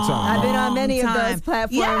long time. I've been on many of those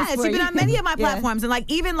platforms. Yes, you've been on many of my platforms. And, like,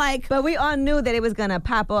 even like... But we all knew that it was going to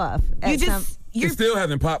pop off. It still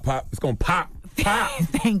hasn't pop. It's going to pop.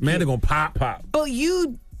 Thank Man, you. they're going to pop. But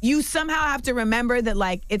you you somehow have to remember that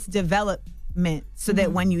like it's development so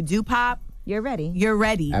that when you do pop, you're ready. You're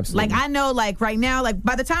ready. Absolutely. Like I know like right now, like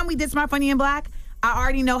by the time we did Smart, Funny, and Black, I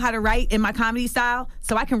already know how to write in my comedy style.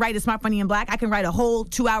 So I can write a Smart, Funny, and Black. I can write a whole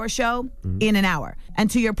 2-hour show in an hour. And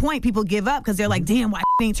to your point, people give up because they're like, damn, why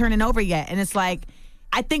ain't turning over yet? And it's like,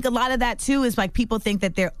 I think a lot of that too is like people think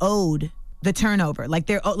that they're owed the turnover. Like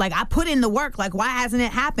they're like, I put in the work. Like why hasn't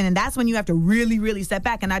it happened? And that's when you have to really, really step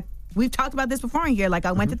back. And we've talked about this before in here. Like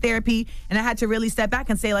I went to therapy and I had to really step back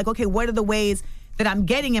and say like, okay, what are the ways that I'm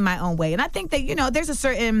getting in my own way? And I think that, you know, there's a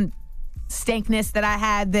certain stankness that I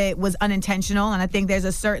had that was unintentional. And I think there's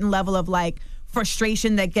a certain level of like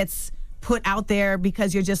frustration that gets put out there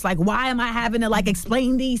because you're just like, why am I having to like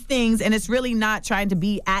explain these things? And it's really not trying to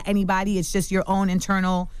be at anybody. It's just your own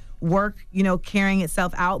internal work, you know, carrying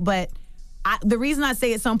itself out. But the reason I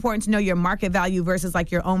say it's so important to know your market value versus like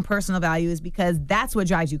your own personal value is because that's what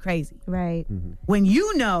drives you crazy. Right. When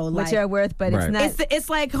you know like, what you're worth, but it's not. It's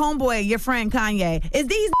like homeboy, your friend Kanye. Is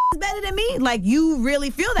these better than me? Like you really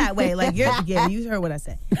feel that way. Like you heard what I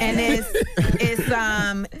said. And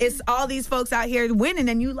it's all these folks out here winning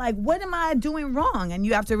and you like, what am I doing wrong? And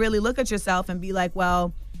you have to really look at yourself and be like,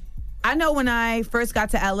 well, I know when I first got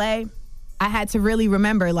to LA, I had to really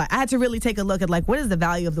remember, like, I had to really take a look at, like, what is the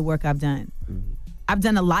value of the work I've done? I've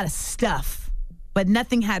done a lot of stuff, but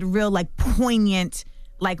nothing had real, like, poignant,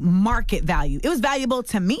 like, market value. It was valuable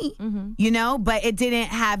to me, you know, but it didn't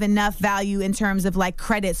have enough value in terms of, like,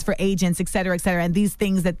 credits for agents, et cetera, and these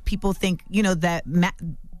things that people think, you know, that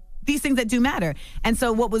these things that do matter. And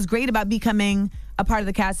so what was great about becoming a part of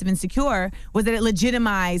the cast of Insecure was that it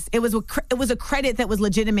legitimized, it was a credit that was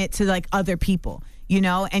legitimate to, like, other people. You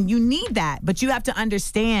know, and you need that, but you have to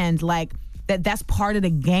understand like that's part of the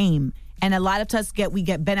game. And a lot of us we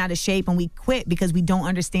get bent out of shape and we quit because we don't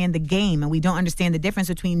understand the game and we don't understand the difference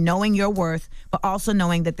between knowing your worth, but also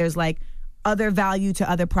knowing that there's like other value to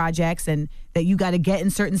other projects and that you got to get in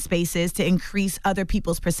certain spaces to increase other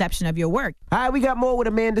people's perception of your work. All right, we got more with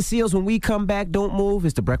Amanda Seales. When we come back, don't move.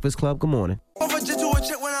 It's the Breakfast Club. Good morning.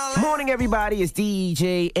 Morning, everybody. It's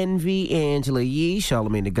DJ Envy, Angela Yee,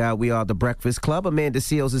 Charlamagne the God. We are the Breakfast Club. Amanda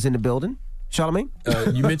Seales is in the building. Charlamagne?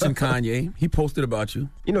 You mentioned Kanye. He posted about you.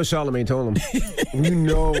 You know Charlamagne told him. You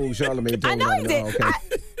know Charlamagne told him. I know he did. Okay.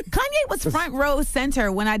 Kanye was front row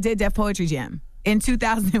center when I did Def Poetry Jam in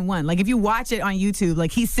 2001. Like, if you watch it on YouTube,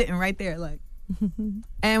 like, he's sitting right there, like.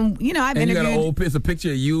 And, you know, I've interviewed. You got a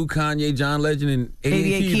picture of you, Kanye, John Legend, and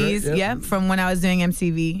 88 Keys. Right? Yep, from when I was doing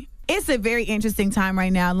MTV. It's a very interesting time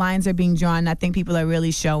right now. Lines are being drawn. I think people are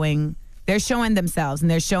really showing themselves and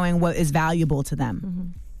they're showing what is valuable to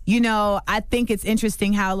them. You know, I think it's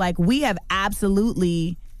interesting how, like, we have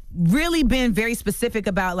absolutely really been very specific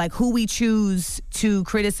about, like, who we choose to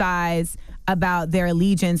criticize about their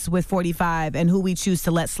allegiance with 45 and who we choose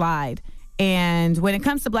to let slide. And when it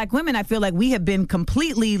comes to black women, I feel like we have been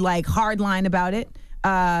completely, like, hardline about it.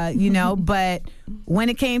 You know, but when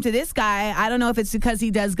it came to this guy, I don't know if it's because he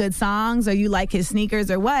does good songs or you like his sneakers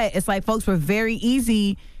or what. It's like folks were very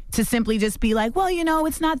easy to simply just be like, well, you know,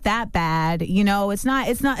 it's not that bad. You know, it's not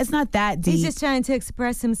that deep. He's just trying to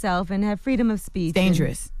express himself and have freedom of speech.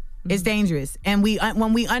 Dangerous. It's dangerous. And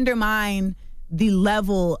when we undermine the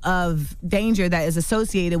level of danger that is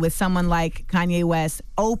associated with someone like Kanye West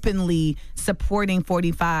openly supporting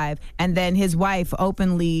 45 and then his wife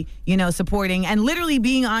openly, you know, supporting and literally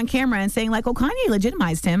being on camera and saying like, oh, Kanye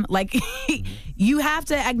legitimized him. Like, you have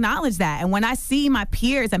to acknowledge that. And when I see my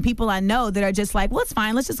peers and people I know that are just like, well, it's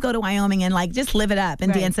fine, let's just go to Wyoming and like just live it up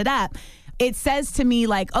and dance it up. It says to me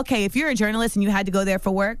like, okay, if you're a journalist and you had to go there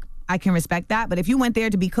for work, I can respect that. But if you went there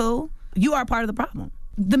to be cool, you are part of the problem.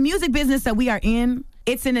 The music business that we are in,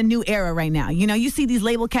 it's in a new era right now. You know, you see these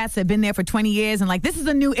label cats that have been there for 20 years and like, this is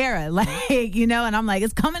a new era. Like, you know, and I'm like,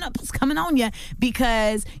 it's coming up, it's coming on you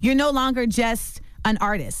because you're no longer just an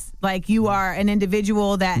artist. Like, you are an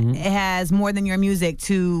individual that has more than your music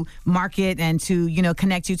to market and to, you know,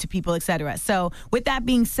 connect you to people, et cetera. So with that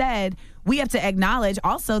being said, we have to acknowledge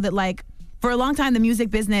also that like, for a long time, the music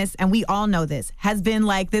business, and we all know this, has been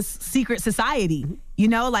like this secret society. You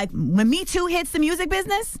know, like when Me Too hits the music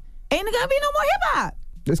business, ain't gonna be no more hip hop.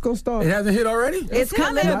 It's gonna start. It hasn't hit already? It's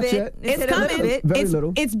coming. It's coming. Very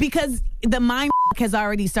little. It's because the mind has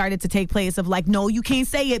already started to take place of like, no, you can't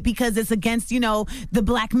say it because it's against, you know, the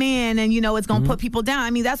black man and, you know, it's gonna put people down. I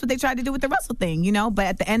mean, that's what they tried to do with the Russell thing, you know? But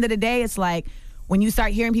at the end of the day, it's like when you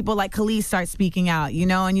start hearing people like Khalees start speaking out, you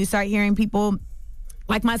know, and you start hearing people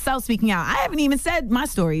like myself speaking out. I haven't even said my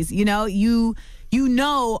stories, you know, you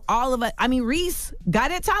know, all of it. I mean, Reese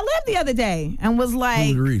got at Talib the other day and was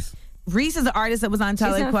like, Reese? Reese is an artist that was on She's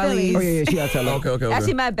in Talib Philly. Kweli's. Oh, yeah, she got Tele. Okay.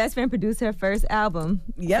 Actually, my best friend produced her first album.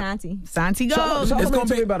 Yep. Santi Gold. So I'm going to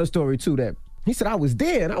tell you about a story, too, that he said I was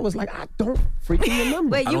there, and I was like, I don't freaking remember.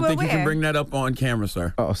 Wait, I you don't were think you where? can bring that up on camera,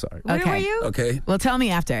 sir. Oh, sorry. Where were you? Okay. Well, tell me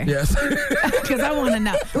after. Yes. Because I want to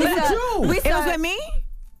know. It was with you. It was with me?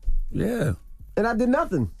 Yeah. And I did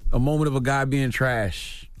nothing. A moment of a guy being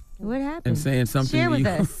trash What happened? and saying something Share to with you.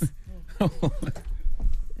 us.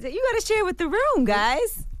 You got to share with the room,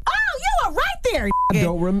 guys. Oh, you were right there. I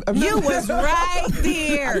don't remember. You was right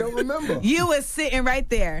there. I don't remember. You was sitting right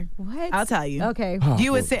there. What? I'll tell you. Okay.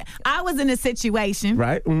 You was sitting. I was in a situation.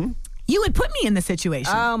 Right? Mm-hmm. You would put me in the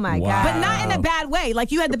situation. Oh, my Wow. God. But not in a bad way.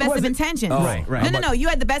 Like, you had the best of intentions. Oh, right. No. You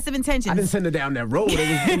had the best of intentions. I didn't send her down that road.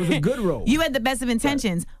 It was a good road. You had the best of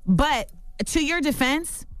intentions. But to your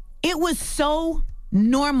defense, it was so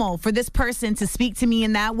normal for this person to speak to me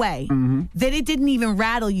in that way that it didn't even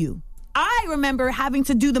rattle you. I remember having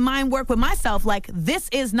to do the mind work with myself, like, this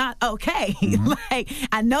is not okay. Like,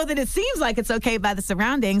 I know that it seems like it's okay by the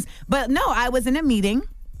surroundings, but no, I was in a meeting.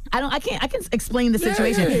 I can explain the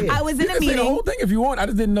situation. Yeah. I was in You a can say meeting. the whole thing if you want. I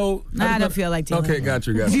just didn't know. I don't feel like dealing. Okay, got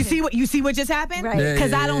you. You see what just happened? Right.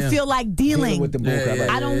 Because I don't feel like dealing with the bull.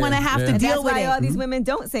 I don't want to have to deal That's with why it. all these women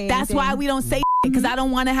don't say anything. That's why we don't say because I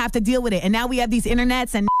don't want to have to deal with it. And now we have these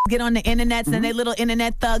internets and get on the internets and they little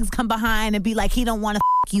internet thugs come behind and be like, he don't want to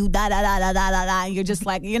you, da da da da da da da. And you're just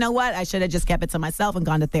like, you know what? I should have just kept it to myself and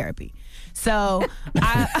gone to therapy. So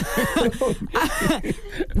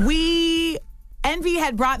Envy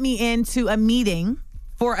had brought me into a meeting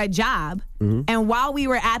for a job. And while we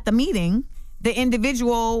were at the meeting, the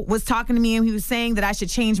individual was talking to me and he was saying that I should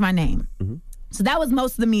change my name. So that was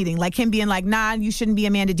most of the meeting. Like him being like, nah, you shouldn't be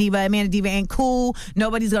Amanda Diva. Amanda Diva ain't cool.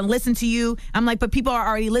 Nobody's going to listen to you. I'm like, but people are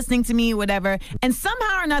already listening to me, whatever. And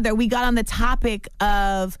somehow or another, we got on the topic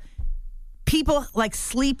of people like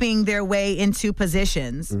sleeping their way into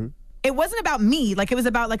positions. It wasn't about me. Like it was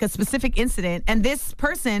about like a specific incident. And this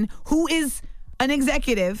person who is an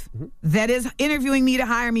executive that is interviewing me to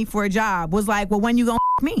hire me for a job was like, well, when you gonna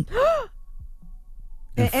me?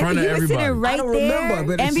 In front of everybody. Sitting right I don't there.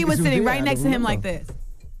 remember. But Envy was sitting right I next to don't him like remember. this.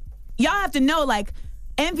 Y'all have to know, like,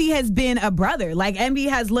 Envy has been a brother. Like, Envy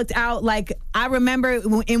has looked out. Like, I remember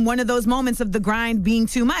in one of those moments of the grind being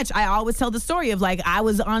too much, I always tell the story of, like, I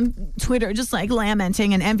was on Twitter just, like,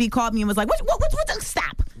 lamenting, and Envy called me and was like, what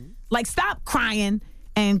stop. Like, stop crying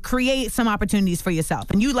and create some opportunities for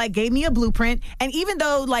yourself. And you, like, gave me a blueprint. And even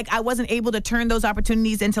though, like, I wasn't able to turn those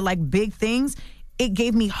opportunities into, like, big things, it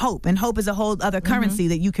gave me hope, and hope is a whole other currency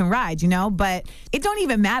that you can ride, you know? But it don't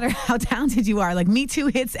even matter how talented you are. Like, Me Too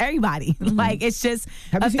hits everybody. Like, it's just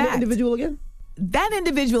Have a you seen fact. that individual again? That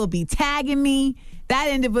individual be tagging me. That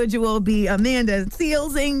individual be Amanda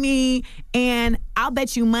Sealsing me. And I'll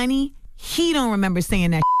bet you money, he don't remember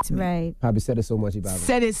saying that to me. Right. Probably said it so much about it.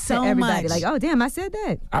 Said it so To everybody. much. Like, oh, damn, I said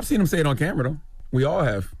that. I've seen him say it on camera, though. We all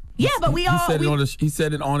have. Yeah, but we all... He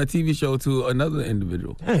said it on a TV show to another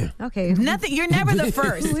individual. Okay. Nothing. You're never the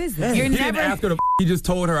first. Who is that? You're He didn't never... after the he just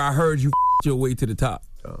told her, I heard you your way to the top.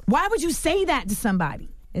 Why would you say that to somebody?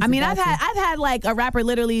 It's I mean, about I've had like a rapper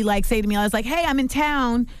literally like say to me, I was like, hey, I'm in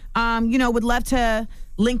town, would love to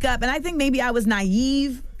link up. And I think maybe I was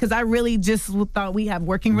naive because I really just thought we have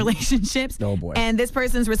working relationships. Oh, boy. And this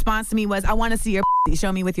person's response to me was, I want to see your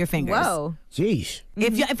show me with your fingers. Whoa. Jeez.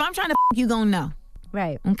 If I'm trying to you gonna know.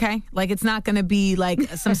 Right. Okay? Like, it's not going to be like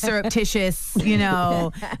some surreptitious,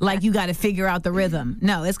 like you got to figure out the rhythm.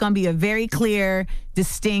 No, it's going to be a very clear,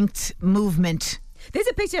 distinct movement. There's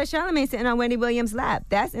a picture of Charlamagne sitting on Wendy Williams' lap.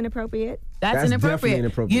 That's inappropriate. That's definitely inappropriate.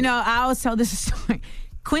 inappropriate. I always tell this story.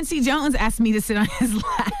 Quincy Jones asked me to sit on his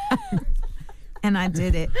lap. And I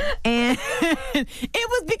did it. And it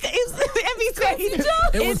was because It was Quincy It's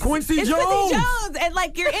Jones. Quincy Jones. And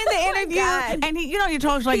like you're in the interview and you're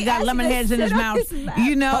talking like he got lemon heads in his mouth.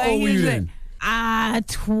 How old were you then?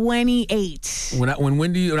 28. When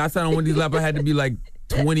I sat on Wendy's lap, I had to be like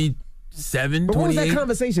 27, But what was 28. that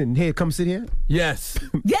conversation? Here, come sit here? Yes.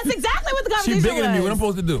 That's exactly what the She conversation bigger than me. was. What I'm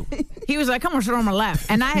supposed to do? He was like, come on, sit on my lap.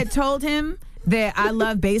 And I had told him that I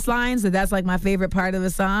love bass lines, that's like my favorite part of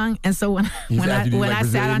the song. And so when I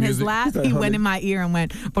sat on his lap, he went in my ear and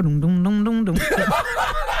went, ba-dum, dum, dum, dum, dum.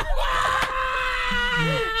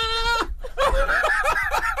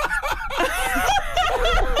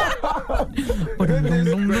 What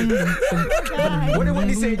did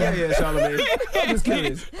Wendy say in your ear, Charlamagne? I'm just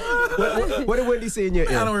curious. What did Wendy say in your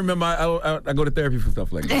ear? I don't remember. I go to therapy for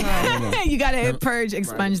stuff like that. You got to purge,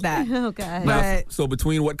 expunge that. Oh, God. Now, so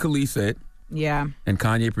between what Khalees said Yeah. and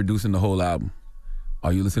Kanye producing the whole album,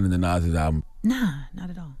 are you listening to Nas's album? Nah, not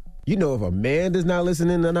at all. You know, if Amanda's not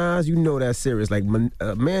listening to Nas, you know that's serious. Like,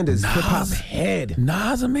 Amanda's hip-hop head.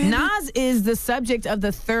 Nas, Amanda? Nas is the subject of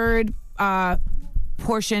the third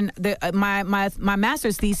portion. My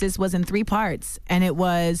master's thesis was in 3 parts, and it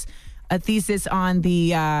was a thesis on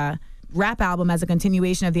the rap album as a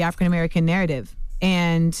continuation of the African-American narrative.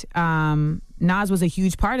 And Nas was a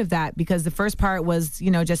huge part of that because the first part was,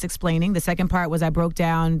 just explaining. The second part was I broke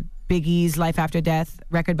down Biggie's Life After Death,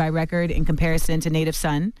 record by record, in comparison to Native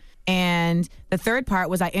Son. And the third part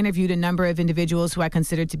was I interviewed a number of individuals who I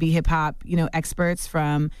considered to be hip-hop, experts,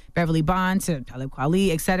 from Beverly Bond to Talib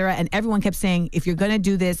Kweli, et cetera. And everyone kept saying, if you're going to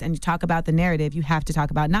do this and you talk about the narrative, you have to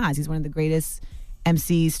talk about Nas. He's one of the greatest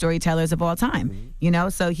MC storytellers of all time,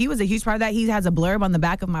 so he was a huge part of that. He has a blurb on the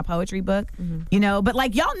back of my poetry book, but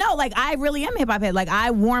like, y'all know, like, I really am a hip-hop head. Like,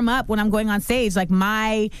 I warm up when I'm going on stage. Like,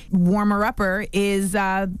 my warmer-upper is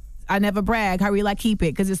I never brag, hurry like keep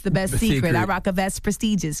it, because it's the best secret. I rock a vest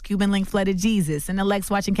prestigious, Cuban link flooded Jesus, and Alex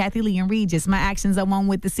watching Kathy Lee and Regis. My actions are one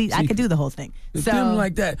with the seat. I could do the whole thing. So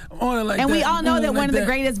like that, on it like and that, we all know that like one of the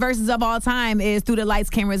greatest verses of all time is through the lights,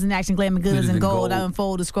 cameras, and action, glamour, goods, and gold. I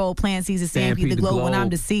unfold the scroll, plant sees the stampede, the globe when I'm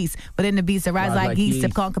deceased. But in the beats, I rise like geese, to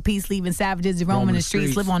conquer peace, leaving savages, roaming the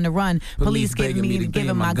streets, live on the run. Police giving me to give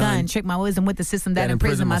him my gun, trick my wisdom with the system that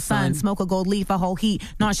imprisoned my son. Smoke a gold leaf, a whole heat,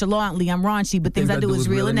 nonchalantly, I'm raunchy, but things I do is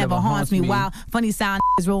real, it never haunts me. Wow. Funny sound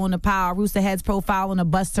is rolling the power. Rooster heads profile on a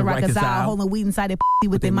bus to reconcile. Holding weed inside their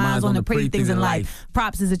with their minds on the pretty things in life.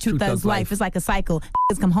 Props is the truth of life. It's like a cycle.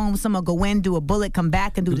 Come home, some will go in, do a bullet, come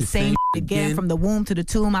back and do the same again. From the womb to the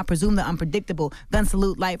tomb, I presume the unpredictable. Gun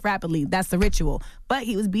salute life rapidly. That's the ritual. But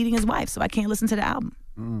he was beating his wife, so I can't listen to the album.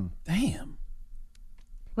 Damn.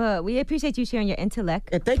 Well, we appreciate you sharing your intellect.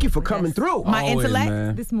 And thank you for coming through. My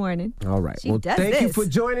intellect this morning. All right. Well, thank you for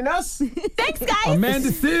joining us. Thanks, guys.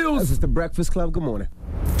 Amanda Seals. This is The Breakfast Club. Good morning.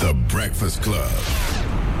 The Breakfast Club.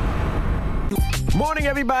 Morning,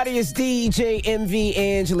 everybody. It's DJ MV,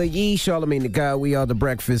 Angela Yee, Charlamagne the God. We are The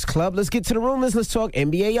Breakfast Club. Let's get to the rumors. Let's talk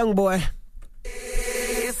NBA Youngboy.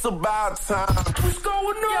 It's about time. What's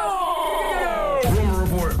going on?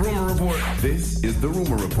 Rumor report. This is the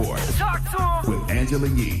Rumor Report. Talk to him. With Angela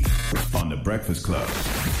Yee on The Breakfast Club.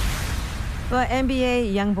 Well,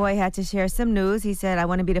 NBA Youngboy had to share some news. He said, I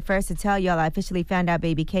want to be the first to tell y'all I officially found out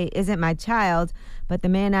Baby K isn't my child, but the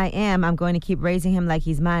man I am, I'm going to keep raising him like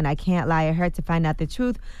he's mine. I can't lie. It hurt to find out the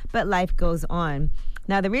truth, but life goes on.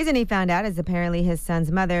 Now, the reason he found out is apparently his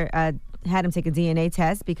son's mother had him take a DNA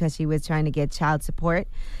test because she was trying to get child support,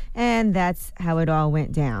 and that's how it all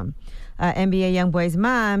went down. NBA Youngboy's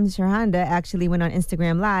mom, Shahanda, actually went on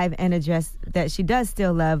Instagram Live and addressed that she does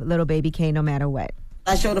still love little Baby K no matter what.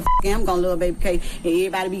 I show the I'm gonna love Baby K, and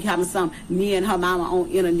everybody be having some me and her mama on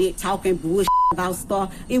internet talking bullshit about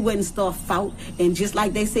Star. It wasn't Star's fault, and just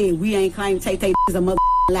like they said, we ain't claiming Tay is a mother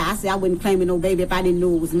lie. I said I wouldn't claim no baby if I didn't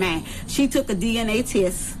know it was mine. She took a DNA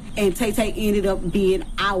test, and Tay ended up being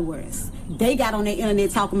ours. They got on the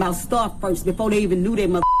internet talking about Star first before they even knew that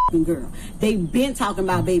motherfucking girl. They been talking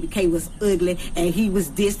about Baby K was ugly and he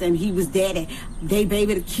was this and he was that and they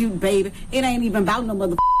baby the cute baby. It ain't even about no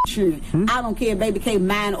motherfucking children. I don't care if Baby K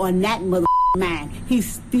mine or not motherfucking mine. He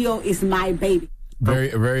still is my baby.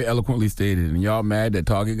 Very, very eloquently stated. And y'all mad that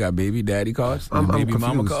Target got baby daddy cards? I'm baby confused.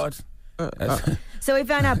 mama cards? So we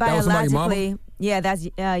found out That was somebody's biologically. Yeah, that's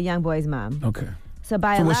Youngboy's mom. Okay. So So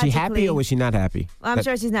biologically, was she happy or was she not happy? Well, I'm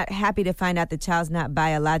sure she's not happy to find out the child's not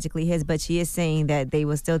biologically his, but she is saying that they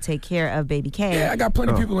will still take care of Baby K. Yeah, I got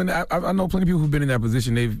plenty of people in that. I know plenty of people who've been in that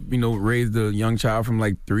position. They've, raised a young child from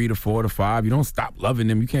like 3 to 4 to 5. You don't stop loving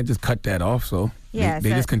them. You can't just cut that off. So yeah,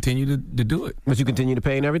 they just continue to do it. But you continue to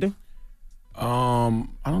pay and everything? I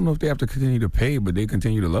don't know if they have to continue to pay, but they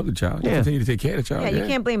continue to love the child. They continue to take care of the child. Yeah, you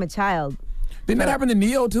can't blame a child. Didn't that happen to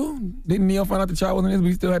Neo too? Didn't Neo find out the child wasn't his, but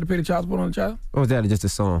he still had to pay the child support on the child? Or was that just a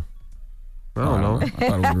song? I don't know. I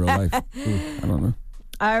thought it was real life. I don't know.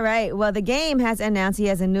 All right. Well, the Game has announced he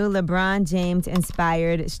has a new LeBron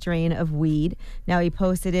James-inspired strain of weed. Now, he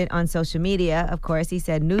posted it on social media. Of course, he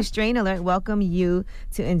said, "New strain alert. Welcome you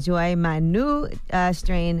to enjoy my new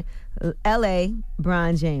strain, L.A.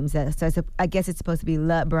 Bron James." So I guess it's supposed to be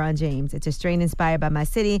LeBron James. It's a strain inspired by my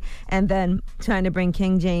city, and then trying to bring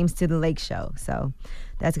King James to the Lake Show. So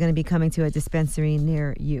that's going to be coming to a dispensary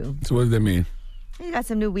near you. So what does that mean? He got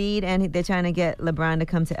some new weed, and they're trying to get LeBron to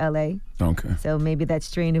come to L.A. Okay. So maybe that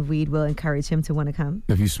strain of weed will encourage him to want to come.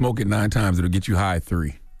 If you smoke it 9 times, it'll get you high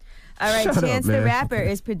 3. All right, Chance the Rapper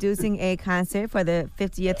is producing a concert for the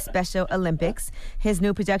 50th Special Olympics. His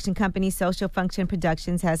new production company, Social Function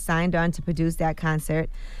Productions, has signed on to produce that concert.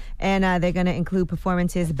 And they're going to include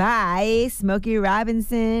performances by Smokey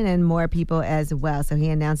Robinson and more people as well. So he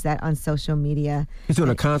announced that on social media. He's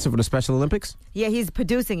doing a concert for the Special Olympics? Yeah, he's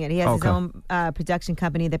producing it. He has his own production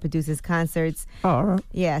company that produces concerts. Oh, all right.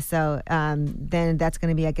 Yeah, so then that's going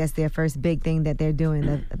to be, I guess, their first big thing that they're doing,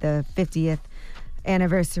 the 50th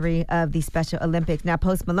anniversary of the Special Olympics. Now,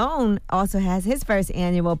 Post Malone also has his first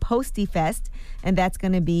annual Posty Fest, and that's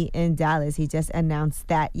going to be in Dallas. He just announced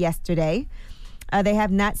that yesterday. They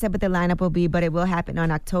have not said what the lineup will be, but it will happen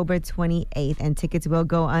on October 28th, and tickets will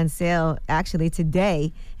go on sale actually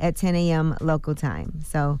today at 10 a.m. local time.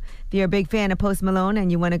 So if you're a big fan of Post Malone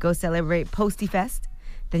and you want to go celebrate Posty Fest,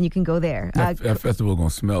 then you can go there. That festival going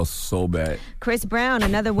to smell so bad. Chris Brown,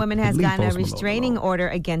 another woman has gotten a restraining order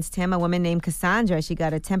against him. A woman named Cassandra. She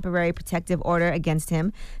got a temporary protective order against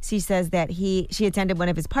him. She says that she attended one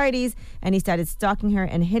of his parties and he started stalking her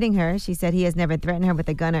and hitting her. She said he has never threatened her with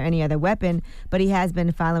a gun or any other weapon, but he has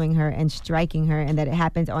been following her and striking her, and that it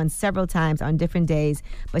happened on several times on different days,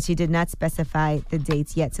 but she did not specify the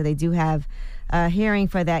dates yet. So they do have a hearing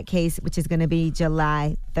for that case, which is going to be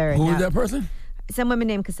July 3rd. Who is that person? Some woman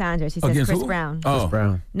named Cassandra. She says Against Chris who? Brown. Oh. Chris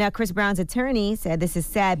Brown. Now, Chris Brown's attorney said this is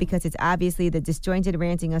sad because it's obviously the disjointed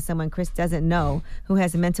ranting of someone Chris doesn't know who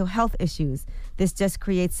has mental health issues. This just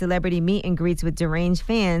creates celebrity meet and greets with deranged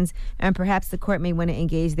fans, and perhaps the court may want to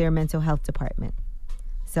engage their mental health department.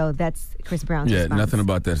 So that's Chris Brown's response. Nothing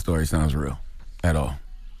about that story sounds real at all.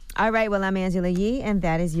 All right, well, I'm Angela Yee, and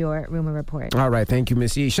that is your Rumor Report. All right, thank you,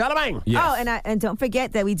 Miss Yee. Charlamagne! Yes. Oh, and don't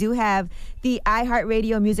forget that we do have the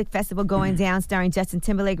iHeartRadio Music Festival going down, starring Justin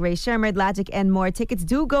Timberlake, Ray Sherman, Logic, and more. Tickets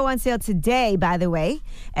do go on sale today, by the way,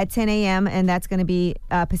 at 10 a.m., and that's going to be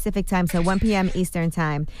Pacific time, so 1 p.m. Eastern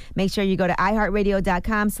time. Make sure you go to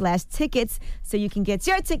iHeartRadio.com/tickets so you can get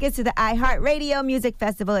your tickets to the iHeartRadio Music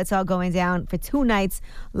Festival. It's all going down for 2 nights,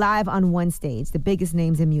 live on one stage, the biggest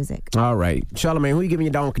names in music. All right. Charlamagne, who you giving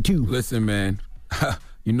your donkey to? Listen, man.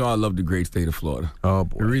 You know I love the great state of Florida. Oh,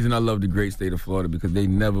 boy. The reason I love the great state of Florida because they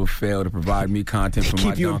never fail to provide me content for my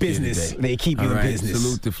keep you in donkey business. today. They keep you in business.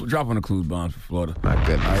 Salute to drop on the clues bombs for Florida. My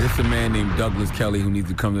goodness. All right, this is a man named Douglas Kelly who needs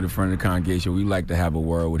to come to the front of the congregation. We like to have a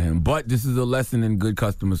word with him. But this is a lesson in good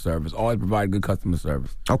customer service. Always provide good customer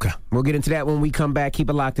service. Okay. We'll get into that when we come back. Keep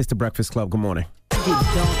it locked. It's the Breakfast Club. Good morning. You get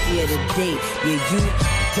donkey of the day. Yeah, you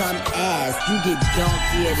dumb ass. You get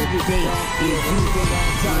donkey of the day. Yeah, you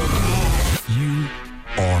dumb ass. You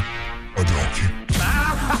are a donkey.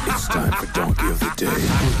 It's time for Donkey of the Day.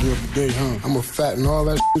 Donkey of the Day, huh? I'm gonna fatten all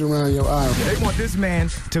that shit around your eye. They want this man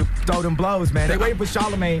to throw them blows, man. They waiting for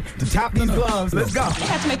Charlamagne to tap these gloves. Let's go. They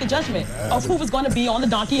had to make a judgment of who was going to be on the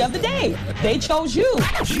Donkey of the Day. They chose you.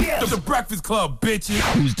 Yeah. The Breakfast Club, bitches.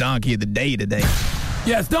 Who's Donkey of the Day today?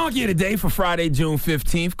 Yes, Donkey of the Day for Friday, June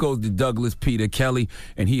 15th goes to Douglas Peter Kelly,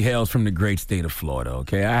 and he hails from the great state of Florida,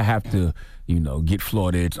 okay? I have to, get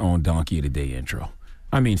Florida its own Donkey of the Day intro.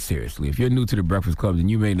 I mean, seriously, if you're new to the Breakfast Club, then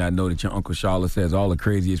you may not know that your Uncle Charlotte says all the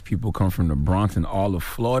craziest people come from the Bronx and all of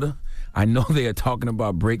Florida. I know they are talking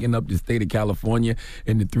about breaking up the state of California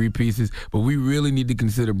into 3 pieces, but we really need to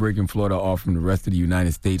consider breaking Florida off from the rest of the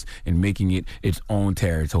United States and making it its own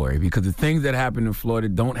territory, because the things that happen in Florida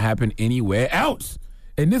don't happen anywhere else.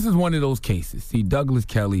 And this is one of those cases. See, Douglas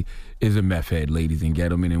Kelly is a meth head, ladies and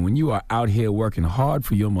gentlemen, and when you are out here working hard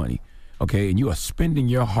for your money, okay, and you are spending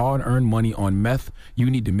your hard-earned money on meth,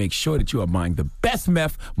 you need to make sure that you are buying the best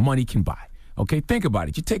meth money can buy. Okay, think about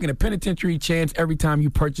it. You're taking a penitentiary chance every time you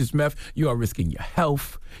purchase meth. You are risking your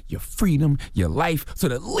health, your freedom, your life. So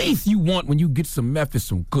the least you want when you get some meth is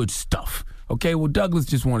some good stuff. Okay, well, Douglas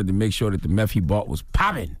just wanted to make sure that the meth he bought was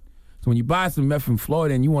popping. So when you buy some meth in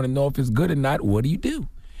Florida and you want to know if it's good or not, what do?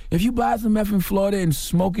 If you buy some meth in Florida and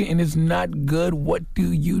smoke it and it's not good, what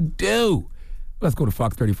do? Let's go to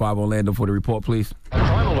Fox 35 Orlando for the report, please. A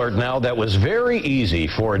crime alert now that was very easy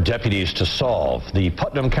for deputies to solve. The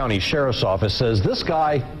Putnam County Sheriff's Office says this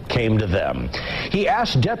guy came to them. He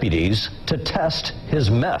asked deputies to test his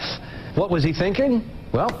meth. What was he thinking?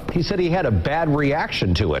 Well, he said he had a bad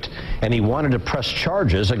reaction to it, and he wanted to press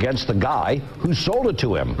charges against the guy who sold it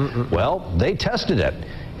to him. Well, they tested it.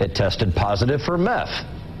 It tested positive for meth,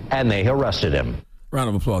 and they arrested him. Round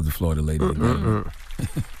of applause to Florida, ladies and gentlemen.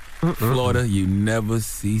 Florida, you never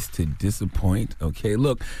cease to disappoint. Okay,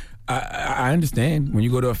 look, I understand when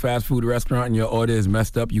you go to a fast food restaurant and your order is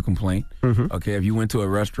messed up, you complain. Okay, if you went to a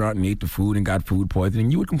restaurant and ate the food and got food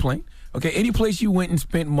poisoning, you would complain. Okay, any place you went and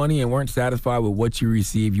spent money and weren't satisfied with what you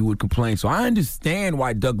received, you would complain. So I understand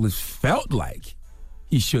why Douglas felt like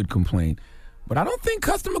he should complain. But I don't think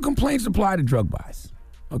customer complaints apply to drug buys.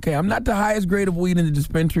 Okay, I'm not the highest grade of weed in the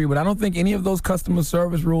dispensary, but I don't think any of those customer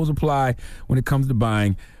service rules apply when it comes to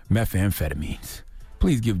buying methamphetamines.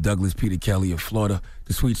 Please give Douglas Peter Kelly of Florida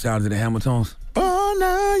the sweet sounds of the Hamiltons. Oh,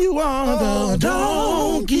 now you are the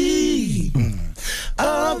donkey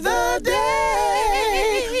of the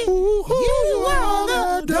day. Ooh, you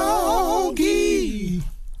are the donkey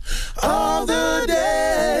of the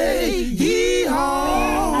day. Yeehaw.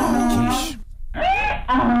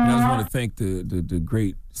 I just want to thank the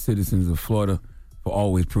great citizens of Florida for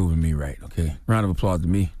always proving me right, okay? Round of applause to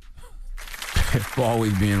me for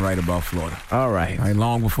always being right about Florida. All right.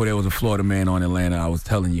 Long before there was a Florida man on Atlanta, I was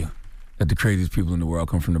telling you that the craziest people in the world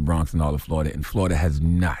come from the Bronx and all of Florida, and Florida has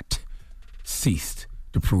not ceased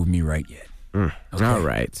to prove me right yet. Okay. All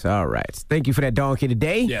right. Thank you for that donkey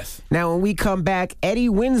today. Yes. Now, when we come back, Eddie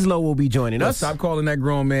Winslow will be joining us. Stop calling that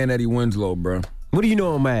grown man Eddie Winslow, bro. What do you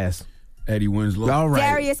know him as? Eddie Winslow. All right.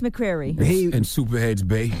 Darius McCrary. And Superheads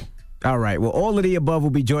Bay. All right. Well, all of the above will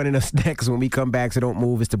be joining us next when we come back, so don't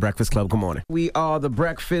move. It's The Breakfast Club. Good morning. We are The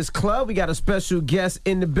Breakfast Club. We got a special guest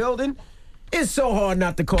in the building. It's so hard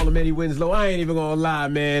not to call him Eddie Winslow. I ain't even gonna lie,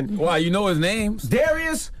 man. Why? You know his name?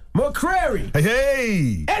 Darius McCrary.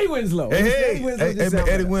 Hey. Eddie Winslow. Hey.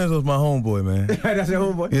 Eddie Winslow's my homeboy, man. That's your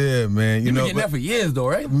homeboy? Yeah, man. You've been getting that for years, though,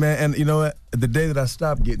 right? Man, and you know what? The day that I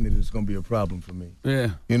stop getting it, it's going to be a problem for me.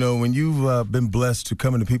 Yeah. You know, when you've been blessed to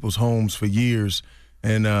come into people's homes for years,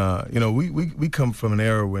 and, you know, we come from an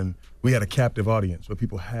era when we had a captive audience where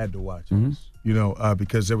people had to watch us, you know,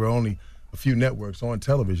 because there were only a few networks on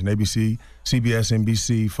television, ABC, CBS,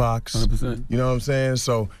 NBC, Fox. 100%. You know what I'm saying?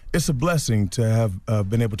 So it's a blessing to have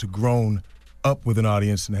been able to grown up with an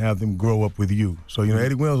audience and have them grow up with you. So, you know,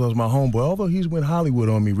 Eddie Winslow was my homeboy, although he's went Hollywood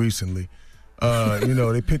on me recently. You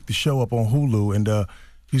know, they picked the show up on Hulu, and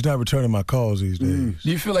he's not returning my calls these days.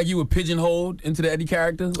 Do you feel like you were pigeonholed into the Eddie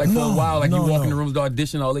character? Like for a while, like you walk in the rooms to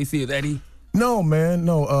audition, all they see is Eddie? No, man,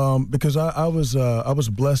 no. Because I was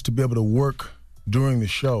blessed to be able to work during the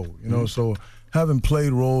show, you know. So having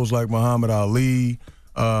played roles like Muhammad Ali,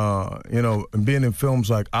 you know, and being in films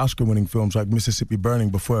like Oscar-winning films like Mississippi Burning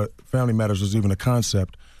before Family Matters was even a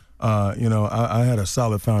concept, you know, I had a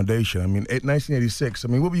solid foundation. I mean, 1986. I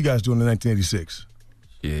mean, what were you guys doing in 1986?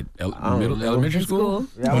 Shit, elementary school?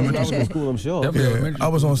 Yeah, I was in elementary school, I'm sure. Yeah, I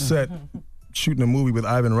was on set shooting a movie with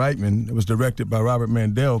Ivan Reitman. It was directed by Robert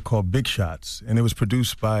Mandel called Big Shots, and it was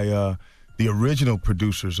produced by the original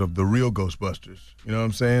producers of the real Ghostbusters. You know what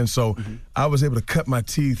I'm saying? So I was able to cut my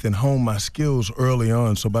teeth and hone my skills early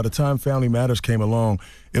on. So by the time Family Matters came along,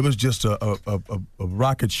 it was just a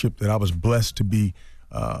rocket ship that I was blessed to be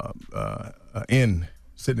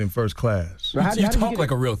sitting in first class. You talk like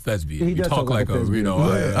a real thespian. You talk like a, you know.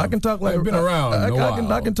 I can talk like I've been around a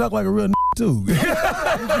while. I can talk like a real too.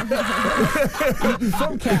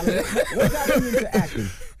 From Cali. What got you into acting?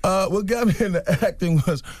 What got me into acting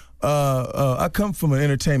was I come from an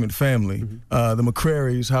entertainment family. The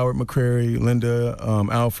McCrarys, Howard McCrary, Linda,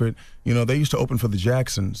 Alfred, you know, they used to open for the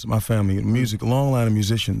Jacksons, my family, music, a long line of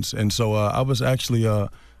musicians. And so I was actually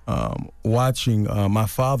watching my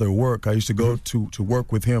father work. I used to go to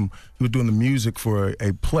work with him. He was doing the music for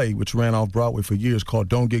a play which ran off Broadway for years called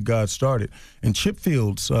Don't Get God Started. And Chip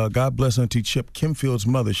Fields, God bless Auntie Chip, Kim Fields'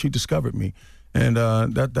 mother, she discovered me. And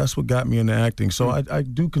that's what got me into acting. So I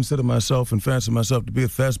do consider myself and fancy myself to be a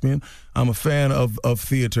thespian. I'm a fan of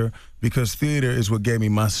theater because theater is what gave me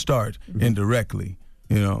my start indirectly.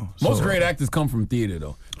 You know, most great actors come from theater,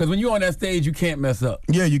 though, because when you're on that stage, you can't mess up.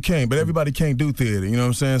 Yeah, you can't, but everybody can't do theater. You know what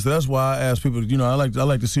I'm saying? So that's why I ask people. You know, I like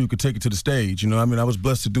to see who could take it to the stage. You know, I mean, I was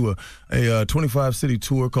blessed to do a 25-city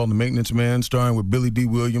tour called The Maintenance Man, starring with Billy D.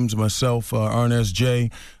 Williams, myself, Arnez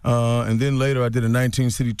J. And then later, I did a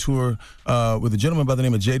 19-city tour with a gentleman by the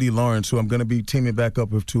name of J.D. Lawrence, who I'm going to be teaming back up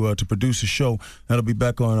with to produce a show that'll be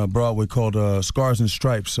back on Broadway called Scars and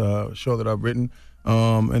Stripes, a show that I've written.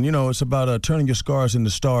 And, you know, it's about turning your scars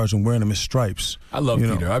into stars and wearing them as stripes. I love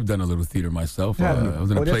theater. I've done a little theater myself. I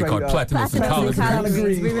was in a play called Platinum and College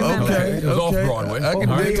Green. Okay. It was off Broadway. I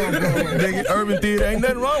can dig it. Urban theater. Ain't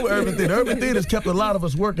nothing wrong with urban theater. Urban theater's kept a lot of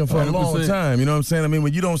us working for 100%. A long time. You know what I'm saying? I mean,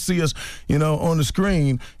 when you don't see us, you know, on the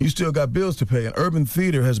screen, you still got bills to pay. And urban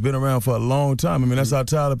theater has been around for a long time. I mean, that's how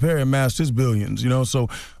Tyler Perry amassed his billions, you know. So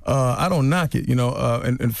I don't knock it, you know.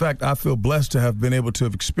 And in fact, I feel blessed to have been able to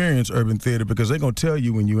have experienced urban theater because they're going to tell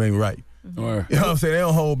you when you ain't right. You know what I'm saying? They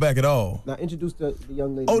don't hold back at all. Now, introduce the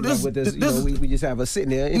young lady with us. We just have her sitting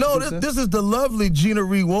there. No, this is the lovely Gina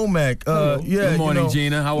Ree Womack. Good morning,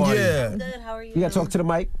 Gina. How are you? Good. How are you? You got to talk to the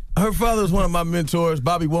mic. Her father was one of my mentors,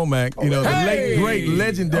 Bobby Womack. You know, the late, great,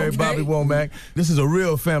 legendary Bobby Womack. This is a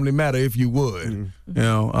real family matter, if you would. You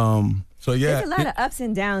know, So yeah, there's a lot of ups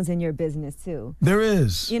and downs in your business too. There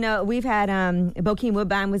is. You know, we've had Bokeem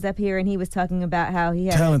Woodbine was up here, and he was talking about how he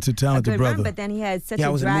had talented a good brother. Run, but then he had such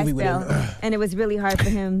a dry spell, and it was really hard for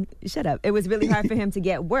him. Shut up! It was really hard for him to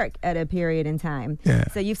get work at a period in time. Yeah.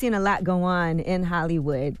 So you've seen a lot go on in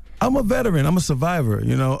Hollywood. I'm a veteran. I'm a survivor.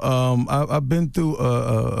 You know, I've been through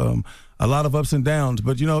a lot of ups and downs,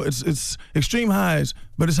 but you know, it's extreme highs,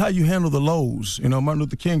 but it's how you handle the lows. You know, Martin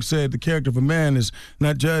Luther King said the character of a man is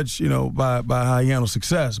not judged, you know, by how he handles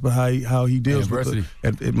success, but how he deals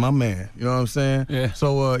with my man. You know what I'm saying? Yeah.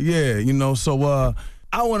 So you know,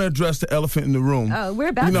 I want to address the elephant in the room. Oh, we're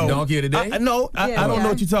about to. Donkey of the day? I don't know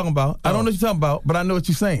what you're talking about. I don't know what you're talking about, but I know what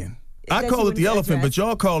you're saying. I call it the elephant, but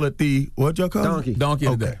y'all call it what y'all call it? Donkey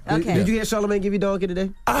of the day. Okay. Did you hear Charlamagne give you donkey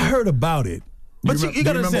today? I heard about it. But you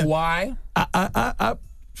got to remember why? I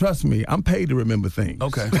trust me, I'm paid to remember things.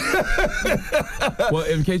 Okay. Well,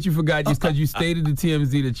 in case you forgot, just because you stated to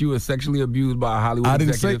TMZ that you were sexually abused by a Hollywood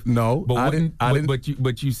executive.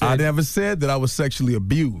 But you said I never said that I was sexually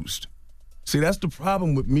abused. See, that's the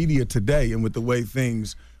problem with media today and with the way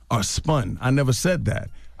things are spun. I never said that.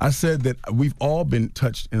 I said that we've all been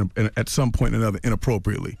touched at some point or another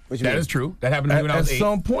inappropriately. That is true. That happened to me when I was 8. At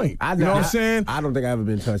some point. You know what I'm saying? I don't think I've ever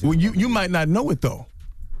been touched. Well, you might not know it, though.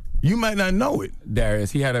 You might not know it. Darius,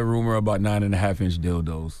 he had a rumor about 9.5-inch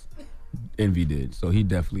dildos. Envy did, so he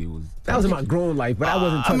definitely was. That was in my grown life, but I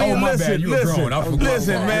wasn't. I mean, my bad. You were grown. I forgot.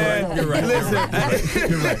 Listen, man. You're right. You're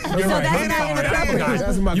right. I forgot.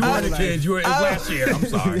 That's my You weren't a kid. You were last year. I'm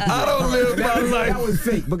sorry. I don't live my life. That was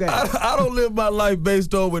fake. I don't live my life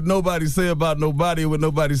based on what nobody say about nobody and what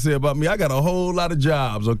nobody say about me. I got a whole lot of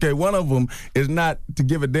jobs. Okay, one of them is not to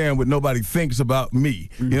give a damn what nobody thinks about me.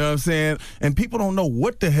 You know what I'm saying? And people don't know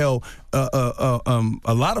what the hell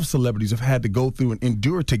a lot of celebrities have had to go through and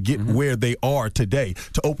endure to get where they are today,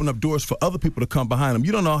 to open up doors for other people to come behind them.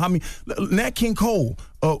 You don't know how many. Nat King Cole,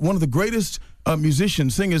 one of the greatest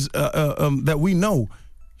musicians, singers that we know,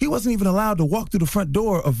 he wasn't even allowed to walk through the front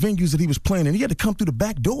door of venues that he was playing in. He had to come through the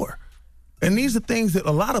back door. And these are things that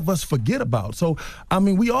a lot of us forget about. So, I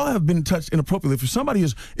mean, we all have been touched inappropriately. If somebody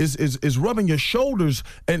is rubbing your shoulders,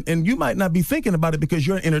 and you might not be thinking about it because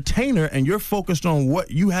you're an entertainer and you're focused on what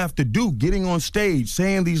you have to do, getting on stage,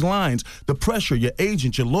 saying these lines, the pressure, your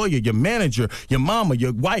agent, your lawyer, your manager, your mama,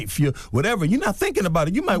 your wife, your whatever. You're not thinking about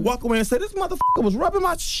it. You might walk away and say, this motherfucker was rubbing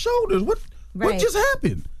my shoulders. What just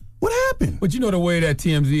happened? What happened? But you know the way that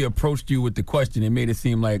TMZ approached you with the question, it made it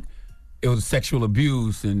seem like it was sexual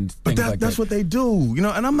abuse and things like that. That's what they do, you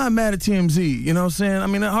know. And I'm not mad at TMZ, you know what I'm saying? I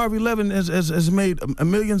mean, Harvey Levin has made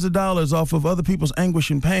millions of dollars off of other people's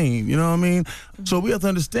anguish and pain, you know what I mean? So we have to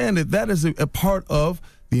understand that is a part of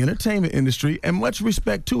the entertainment industry, and much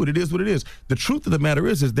respect to it. It is what it is. The truth of the matter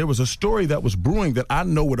is there was a story that was brewing that I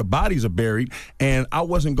know where the bodies are buried, and I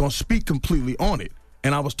wasn't going to speak completely on it.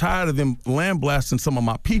 And I was tired of them lambasting some of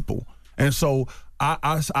my people. And so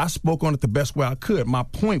I spoke on it the best way I could. My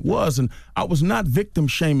point was, and I was not victim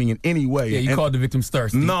shaming in any way. Yeah, you called the victims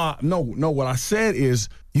thirsty. No. What I said is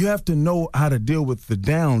you have to know how to deal with the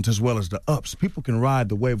downs as well as the ups. People can ride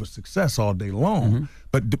the wave of success all day long,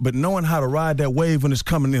 but knowing how to ride that wave when it's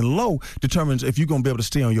coming in low determines if you're going to be able to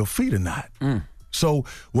stay on your feet or not. So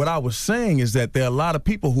what I was saying is that there are a lot of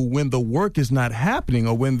people who, when the work is not happening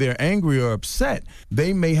or when they're angry or upset,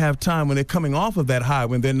 they may have time when they're coming off of that high,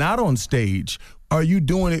 when they're not on stage. Are you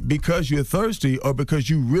doing it because you're thirsty or because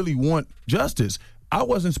you really want justice? I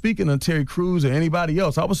wasn't speaking on Terry Crews or anybody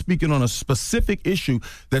else. I was speaking on a specific issue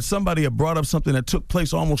that somebody had brought up, something that took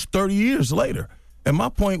place almost 30 years later. And my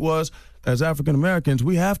point was, as African Americans,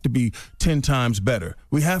 we have to be 10 times better.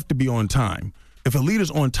 We have to be on time. If a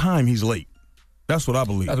leader's on time, he's late. That's what I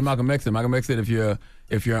believe. That's what Malcolm X said. Malcolm X said if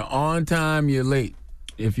you're on time, you're late.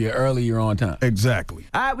 If you're early, you're on time. Exactly.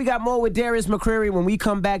 All right, we got more with Darius McCrary. When we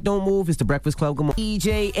come back, don't move. It's The Breakfast Club. Good morning.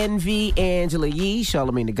 EJ, Envy, Angela Yee,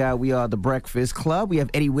 Charlamagne the Guy. We are The Breakfast Club. We have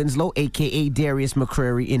Eddie Winslow, a.k.a. Darius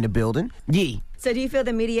McCrary, in the building. Yee. So do you feel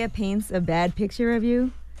the media paints a bad picture of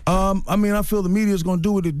you? I mean, I feel the media is going to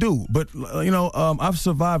do what it do, but I've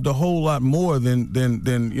survived a whole lot more than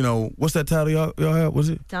what's that title y'all have? Was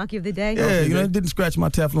it Donkey of the Day? Yeah, it didn't scratch my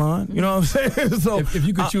Teflon. You know what I'm saying? So if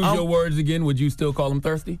you could choose your words again, would you still call them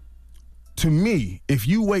thirsty? To me, if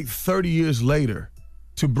you wait 30 years later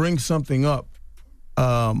to bring something up,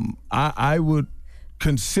 I would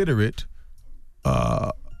consider it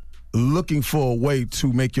looking for a way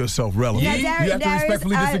to make yourself relevant. Yeah, you have to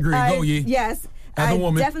respectfully disagree. Go, Yee. Yes. as a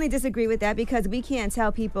woman. I definitely disagree with that because we can't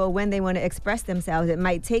tell people when they want to express themselves. It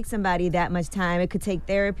might take somebody that much time. It could take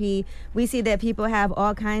therapy. We see that people have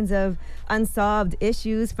all kinds of unsolved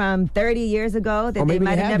issues from 30 years ago that they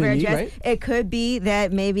might have never addressed. Right? It could be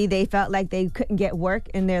that maybe they felt like they couldn't get work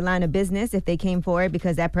in their line of business if they came forward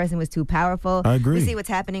because that person was too powerful. I agree. We see what's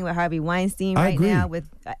happening with Harvey Weinstein right now with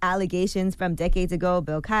allegations from decades ago,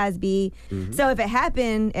 Bill Cosby. So if it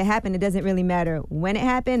happened, it happened. It doesn't really matter when it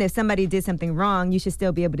happened. If somebody did something wrong, you should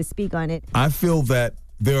still be able to speak on it. I feel that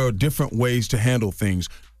there are different ways to handle things.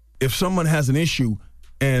 If someone has an issue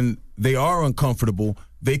and they are uncomfortable,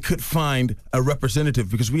 they could find a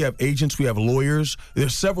representative because we have agents, we have lawyers.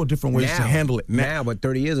 There's several different ways to handle it now. But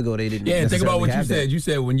 30 years ago, they didn't. Yeah, and think about what you said. You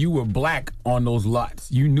said when you were black on those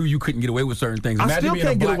lots, you knew you couldn't get away with certain things. I still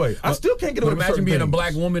can't get away. I still can't get away with certain things. Imagine being a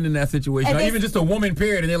black woman in that situation, or even just a woman,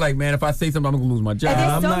 period, and they're like, man, if I say something, I'm going to lose my job.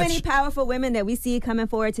 And there's so many powerful women that we see coming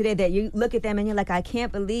forward today that you look at them and you're like, I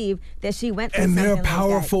can't believe that she went through something like that. And they're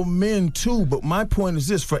powerful men, too. But my point is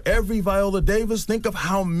this. For every Viola Davis, think of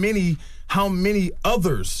how many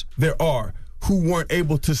others there are who weren't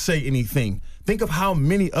able to say anything. Think of how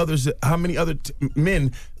many other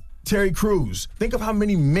men, Terry Crews. Think of how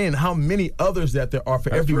many others that there are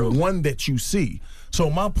for every one that you see. So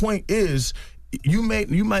my point is, you might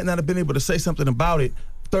not have been able to say something about it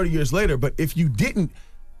 30 years later, but if you didn't,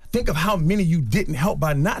 think of how many you didn't help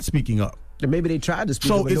by not speaking up. And maybe they tried to speak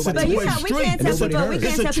so up, but it's a two-way street. We can't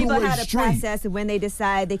tell people how to process when they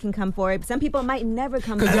decide they can come forward. Some people might never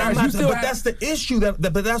come forward. But that's the issue. But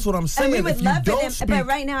that's what I'm saying. And we would love for them. But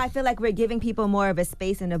right now, I feel like we're giving people more of a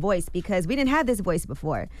space and a voice because we didn't have this voice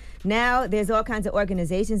before. Now there's all kinds of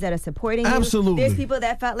organizations that are supporting you. Absolutely. There's people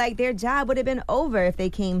that felt like their job would have been over if they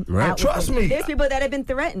came out. Trust me. There's people that have been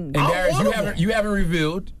threatened. And Darius, you haven't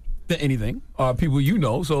revealed anything, people you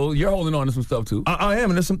know, so you're holding on to some stuff too. I am,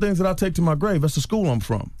 and there's some things that I'll take to my grave. That's the school I'm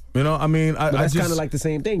from. You know, I mean, that's kind of like the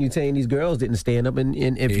same thing. You're saying these girls didn't stand up, and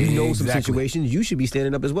if you know some situations, you should be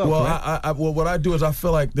standing up as well. Well, well, what I do is I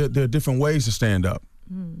feel like there are different ways to stand up.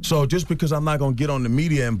 So just because I'm not going to get on the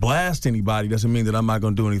media and blast anybody doesn't mean that I'm not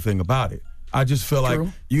going to do anything about it. I just feel like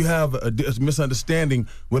you have a misunderstanding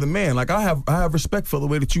with a man. Like I have respect for the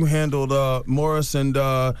way that you handled Morris and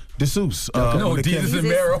DeSeuss. No, Jesus and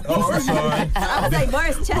Merrill. Oh, I'm sorry. I was like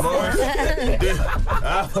Morris Chestnut.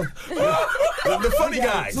 The funny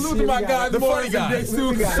guys. Salute to my guys. The funny guys.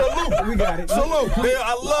 Salute. We got it. Salute.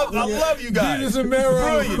 I love you guys. Jesus and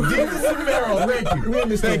Merrill. Brilliant. Jesus and Merrill. Thank you. We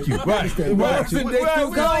understand. Thank you. Right. Morris and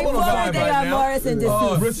DeSeuss. Going forward, they are Morris and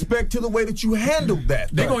DeSeuss. Respect to the way that you handled that.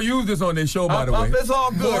 They're going to use this on their show, by the way. It's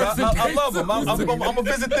all good. I love them. I'm going to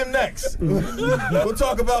visit them next. We'll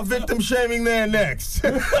talk about victim shaming there next.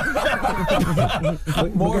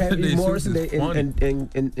 Morris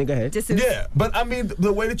and go ahead. Yeah, but I mean,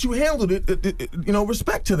 the way that you handled it,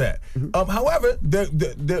 respect to that. However,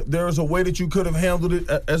 there is a way that you could have handled it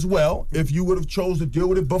as well if you would have chose to deal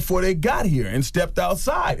with it before they got here and stepped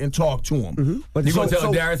outside and talked to them. But you going to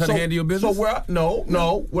tell Darius how to handle your business? So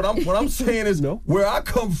no. What I'm saying is where I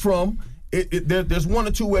come from. There's one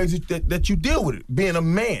or two ways that you deal with it. Being a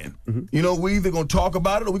man, we're either gonna talk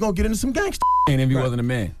about it or we're gonna get into some gangster. And if he wasn't a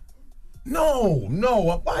man. No.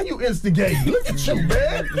 Why are you instigating? Look at you,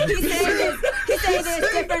 man. He's saying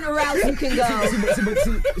there's different routes you can go.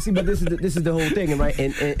 But this is the whole thing, right?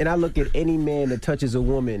 And I look at any man that touches a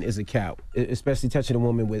woman as a cow, especially touching a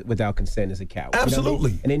woman without consent as a cow. Absolutely. You know what I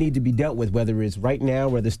mean? And they need to be dealt with, whether it's right now,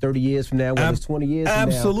 whether it's 30 years from now, whether it's 20 years from now.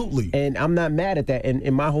 Absolutely. And I'm not mad at that.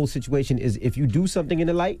 And my whole situation is if you do something in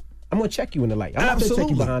the light, I'm gonna check you in the light. I'm not gonna check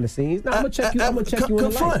you behind the scenes. No, I'm gonna check you. I'm gonna check you in the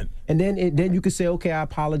light. And then you can say, okay, I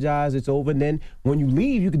apologize. It's over. And then when you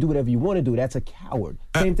leave, you can do whatever you want to do. That's a coward.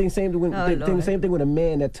 Same thing with a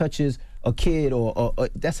man that touches a kid or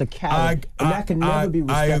that's a coward. And that can never be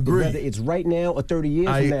respected. I agree. Whether it's right now or 30 years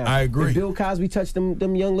from now. I agree. If Bill Cosby touched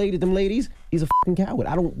them young ladies, he's a fucking coward.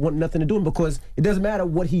 I don't want nothing to do with him because it doesn't matter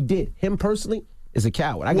what he did. Him personally is a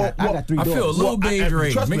coward. I got 3 daughters. I feel a little beige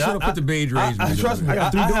range. Make sure to put the beige range. Trust me,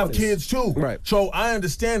 I have kids too. Right. So I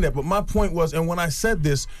understand that. But my point was, and when I said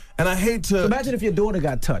this, and I hate to... So imagine if your daughter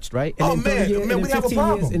got touched, right? And man, we have a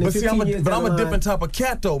problem. But see, I'm a different type of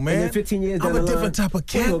cat, though, man. And in 15 years I'm a different type of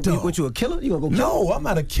cat, though. What, you a killer? You gonna go kill No, I'm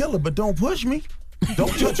not a killer, but don't push me.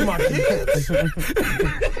 Don't touch my kids.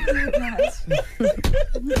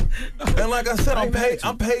 And like I said,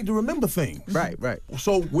 I'm paid to remember things. Right.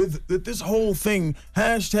 So with this whole thing,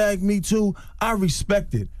 #MeToo, I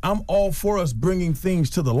respect it. I'm all for us bringing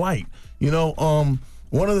things to the light.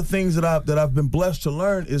 One of the things that I've been blessed to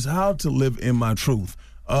learn is how to live in my truth.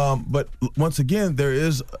 But once again, there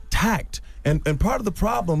is attacked. And part of the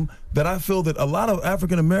problem that I feel that a lot of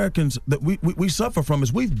African Americans that we suffer from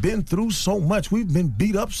is we've been through so much, we've been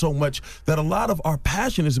beat up so much that a lot of our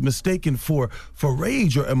passion is mistaken for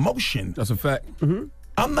rage or emotion. That's a fact. Mm-hmm.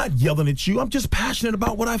 I'm not yelling at you. I'm just passionate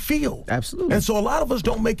about what I feel. Absolutely. And so a lot of us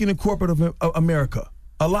don't make it in corporate America.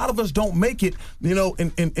 A lot of us don't make it,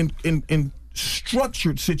 in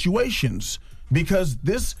structured situations because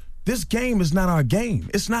this game is not our game.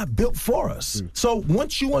 It's not built for us. So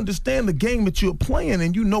once you understand the game that you're playing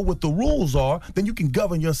and you know what the rules are, then you can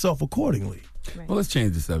govern yourself accordingly. Right. Well, let's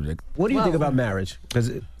change the subject. What do you think about marriage? Because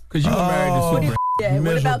you were married to Super.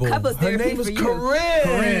 What about couples Her therapy name is for you?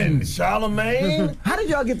 Corinne. Charlemagne. How did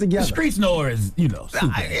y'all get together? The streets know her as,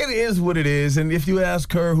 Superhead. It is what it is. And if you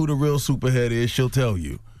ask her who the real Superhead is, she'll tell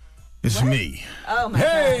you. It's me. Oh, my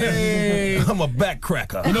God. I'm a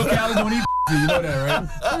backcracker. You know Callie don't eat you know that,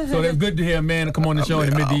 right? So that's good to hear a man to come on the show in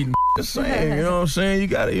the midday eating. Just saying, you know what I'm saying? You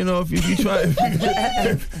got to, if you try,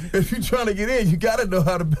 if you're trying to get in, you got to know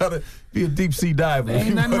how to be a deep sea diver.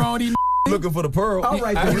 Ain't nothing wrong with eating. Looking for the pearl. All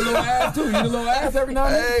right, I eat a little ass too. You eat a little ass every now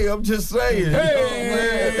and then. Hey, I'm just saying.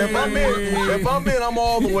 Hey. If I'm in, I'm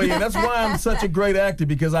all the way in. That's why I'm such a great actor,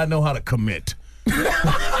 because I know how to commit. How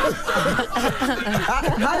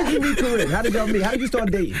did you meet Corinne? How did y'all meet? How did you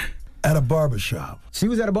start dating? At a barbershop. She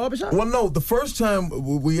was at a barbershop? Well, no. The first time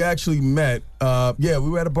we actually met, we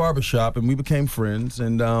were at a barbershop and we became friends.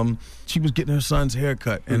 And she was getting her son's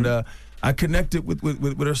haircut, and I connected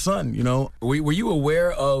with her son. Were you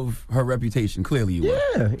aware of her reputation? Clearly, you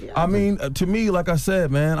were. Yeah. I mean, to me, like I said,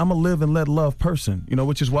 man, I'm a live and let love person.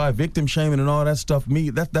 Which is why victim shaming and all that stuff.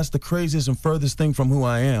 That's the craziest and furthest thing from who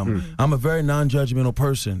I am. I'm a very non-judgmental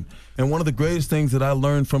person, and one of the greatest things that I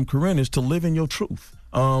learned from Corinne is to live in your truth.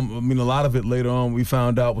 A lot of it later on we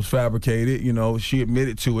found out was fabricated. She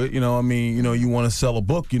admitted to it. You want to sell a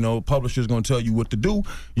book. Publisher's going to tell you what to do.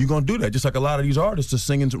 You're going to do that. Just like a lot of these artists are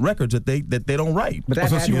singing records that they don't write. But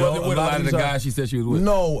so she wasn't with a lot of the guys she said she was with.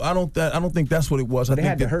 No, I don't think that's what it was. But I they think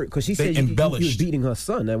had to hurt because she said you was beating her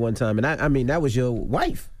son at one time, and I mean that was your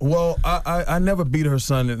wife. Well, I never beat her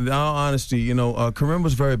son. In all honesty, Corinne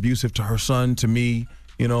was very abusive to her son, to me.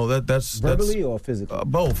 That's verbally or physically?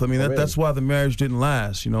 Both. I mean, that's why the marriage didn't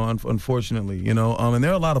last. Unfortunately. And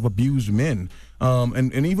there are a lot of abused men.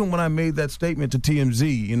 And even when I made that statement to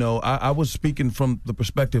TMZ, I was speaking from the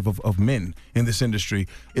perspective of men in this industry.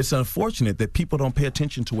 It's unfortunate that people don't pay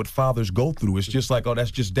attention to what fathers go through. It's just like, oh,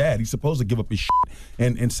 that's just dad. He's supposed to give up his shit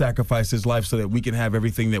and sacrifice his life so that we can have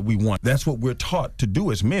everything that we want. That's what we're taught to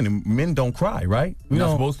do as men. And men don't cry, right? You're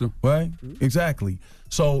not supposed to. Right? Mm-hmm. Exactly.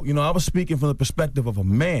 So, I was speaking from the perspective of a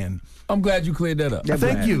man. I'm glad you cleared that up.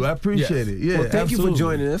 Thank you. I appreciate it. Yeah, well, thank you for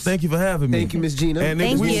joining us. Thank you for having me. Thank you, Miss Gina. And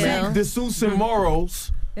if we sing Jesus and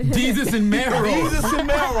Morals. Jesus and Marrow. Jesus and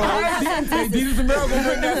Marrow. Hey, Jesus and Marrow gonna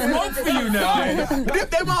bring that smoke for you now.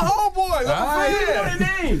 They're my homeboys.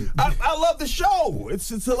 I love the show. It's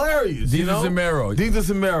hilarious. Jesus and Marrow. Jesus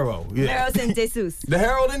and Marrow. Yeah. Marrows and Jesus. The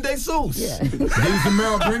Harold and Jesus. Yeah. Jesus and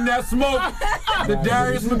Marrow, bring that smoke. The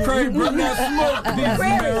Darius McCrary, bring that smoke.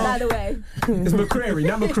 McCrary, by the way. It's McCrary,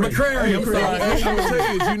 not McCrary. McCrary. I'm sorry.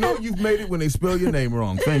 I'm saying you've made it when they spell your name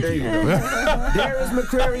wrong. Thank you. Darius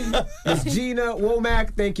McCrary, Miss Gina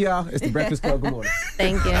Womack. Thank y'all. It's The Breakfast Club. Good morning.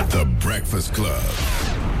 Thank you. The Breakfast Club.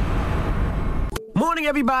 Morning,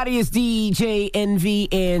 everybody. It's DJ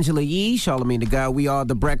NV Angela Yee, Charlemagne the Guy. We are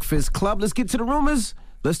The Breakfast Club. Let's get to the rumors.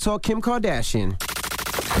 Let's talk Kim Kardashian.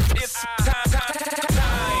 It's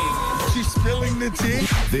time. She's spilling the tea.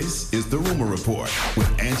 This is The Rumor Report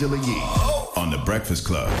with Angela Yee on The Breakfast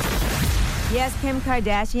Club. Yes, Kim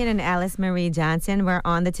Kardashian and Alice Marie Johnson were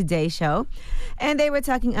on the Today Show, and they were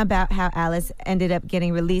talking about how Alice ended up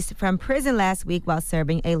getting released from prison last week while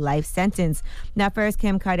serving a life sentence. Now, first,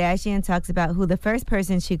 Kim Kardashian talks about who the first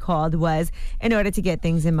person she called was in order to get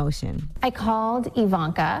things in motion. I called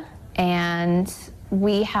Ivanka, and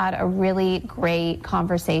we had a really great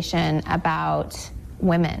conversation about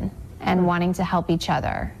women and wanting to help each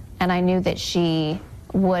other. And I knew that she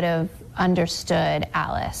would have understood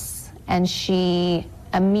Alice. And she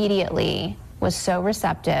immediately was so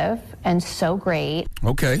receptive and so great.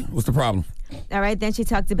 Okay, what's the problem? All right, then she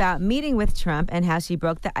talked about meeting with Trump and how she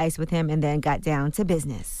broke the ice with him and then got down to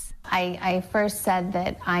business. I first said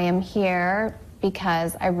that I am here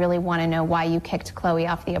because I really want to know why you kicked Chloe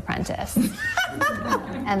off The Apprentice.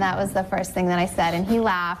 And that was the first thing that I said. And he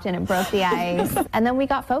laughed and it broke the ice. And then we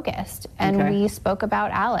got focused and we spoke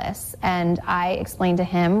about Alice. And I explained to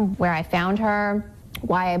him where I found her,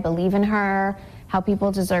 why I believe in her, how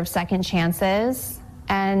people deserve second chances.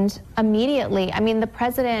 And immediately, I mean, the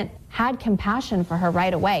president had compassion for her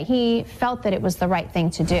right away. He felt that it was the right thing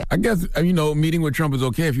to do. I guess, meeting with Trump is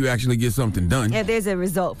okay if you actually get something done. Yeah, there's a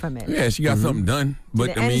result from it. Yeah, she got something done.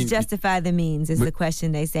 But the ends justify the means is the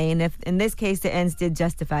question they say. And if in this case, the ends did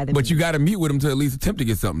justify the means. But you got to meet with him to at least attempt to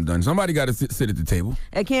get something done. Somebody got to sit at the table.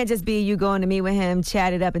 It can't just be you going to meet with him,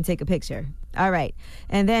 chat it up, and take a picture. All right.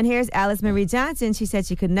 And then here's Alice Marie Johnson. She said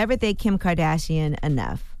she could never thank Kim Kardashian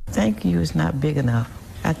enough. Thank you is not big enough.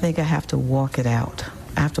 I think I have to walk it out.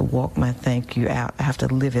 I have to walk my thank you out. I have to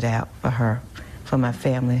live it out for her, for my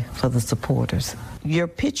family, for the supporters. Your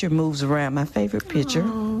picture moves around, my favorite picture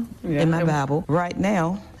in my Bible. Right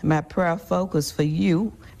now, my prayer focus for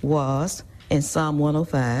you was in Psalm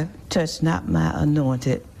 105, touch not my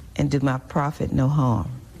anointed and do my prophet no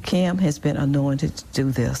harm. Kim has been anointed to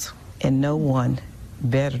do this, and no one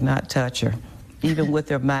better not touch her, even with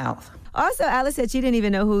her mouth. Also, Alice said she didn't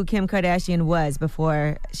even know who Kim Kardashian was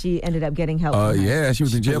before she ended up getting help. Yeah, she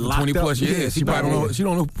was in jail for 20 plus years. She probably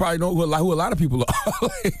don't know who a lot of people are.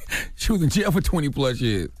 She was in jail for 20 plus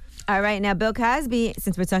years. All right, now Bill Cosby,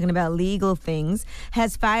 since we're talking about legal things,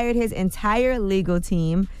 has fired his entire legal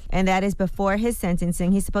team, and that is before his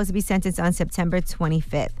sentencing. He's supposed to be sentenced on September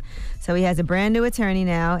 25th. So he has a brand new attorney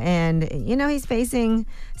now, and, he's facing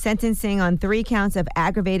sentencing on 3 counts of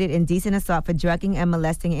aggravated indecent assault for drugging and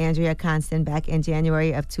molesting Andrea Constant back in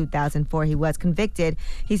January of 2004. He was convicted.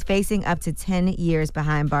 He's facing up to 10 years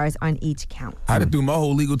behind bars on each count. I'd have threw my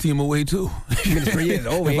whole legal team away, too.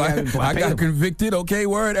 I got convicted, okay,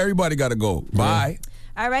 word, everybody got to go. Bye.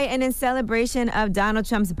 All right, and in celebration of Donald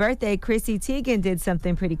Trump's birthday, Chrissy Teigen did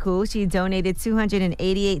something pretty cool. She donated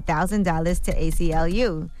 $288,000 to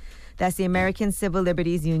ACLU. That's the American Civil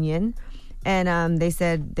Liberties Union. And they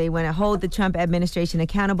said they want to hold the Trump administration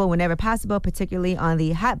accountable whenever possible, particularly on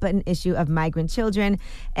the hot-button issue of migrant children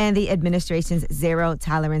and the administration's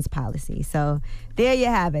zero-tolerance policy. So there you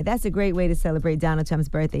have it. That's a great way to celebrate Donald Trump's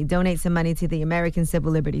birthday. Donate some money to the American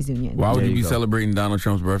Civil Liberties Union. Why would you be celebrating Donald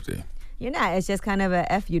Trump's birthday? You're not. It's just kind of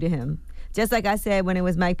a F you to him. Just like I said when it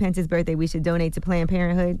was Mike Pence's birthday, we should donate to Planned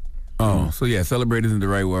Parenthood. Oh, so yeah, celebrate isn't the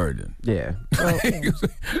right word then. Yeah.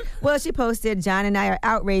 Well, she posted, John and I are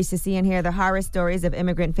outraged to see and hear the horror stories of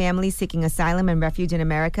immigrant families seeking asylum and refuge in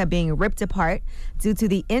America being ripped apart due to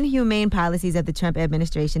the inhumane policies of the Trump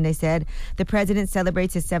administration. They said the president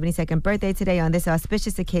celebrates his 72nd birthday today. On this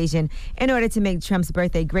auspicious occasion, in order to make Trump's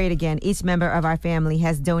birthday great again, each member of our family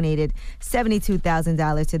has donated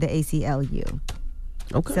 $72,000 to the ACLU.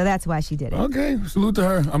 Okay. So that's why she did it. Okay, salute to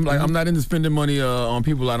her. I'm not into spending money on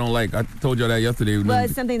people I don't like. I told y'all that yesterday. Well,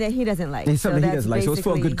 it's something that he doesn't like. It's something he doesn't like, so it's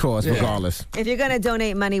for a good cause regardless. If you're going to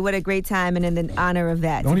donate money, what a great time, and in the honor of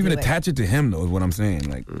that. Don't even attach it to him, though, is what I'm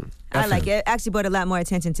saying. I like it. Actually brought a lot more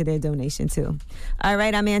attention to their donation, too. All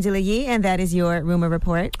right, I'm Angela Yee, and that is your Rumor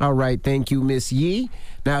Report. All right, thank you, Miss Yee.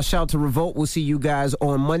 Now, shout to Revolt. We'll see you guys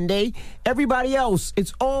on Monday. Everybody else,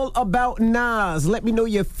 it's all about Nas. Let me know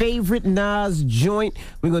your favorite Nas joint.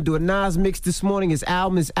 We're going to do a Nas mix this morning. His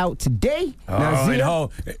album is out today.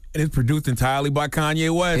 It is produced entirely by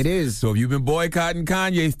Kanye West. It is. So if you've been boycotting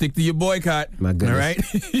Kanye, stick to your boycott. My goodness. All right?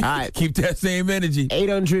 All right. Keep that same energy.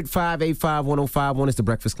 800-585-1051. It's The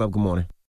Breakfast Club. Good morning.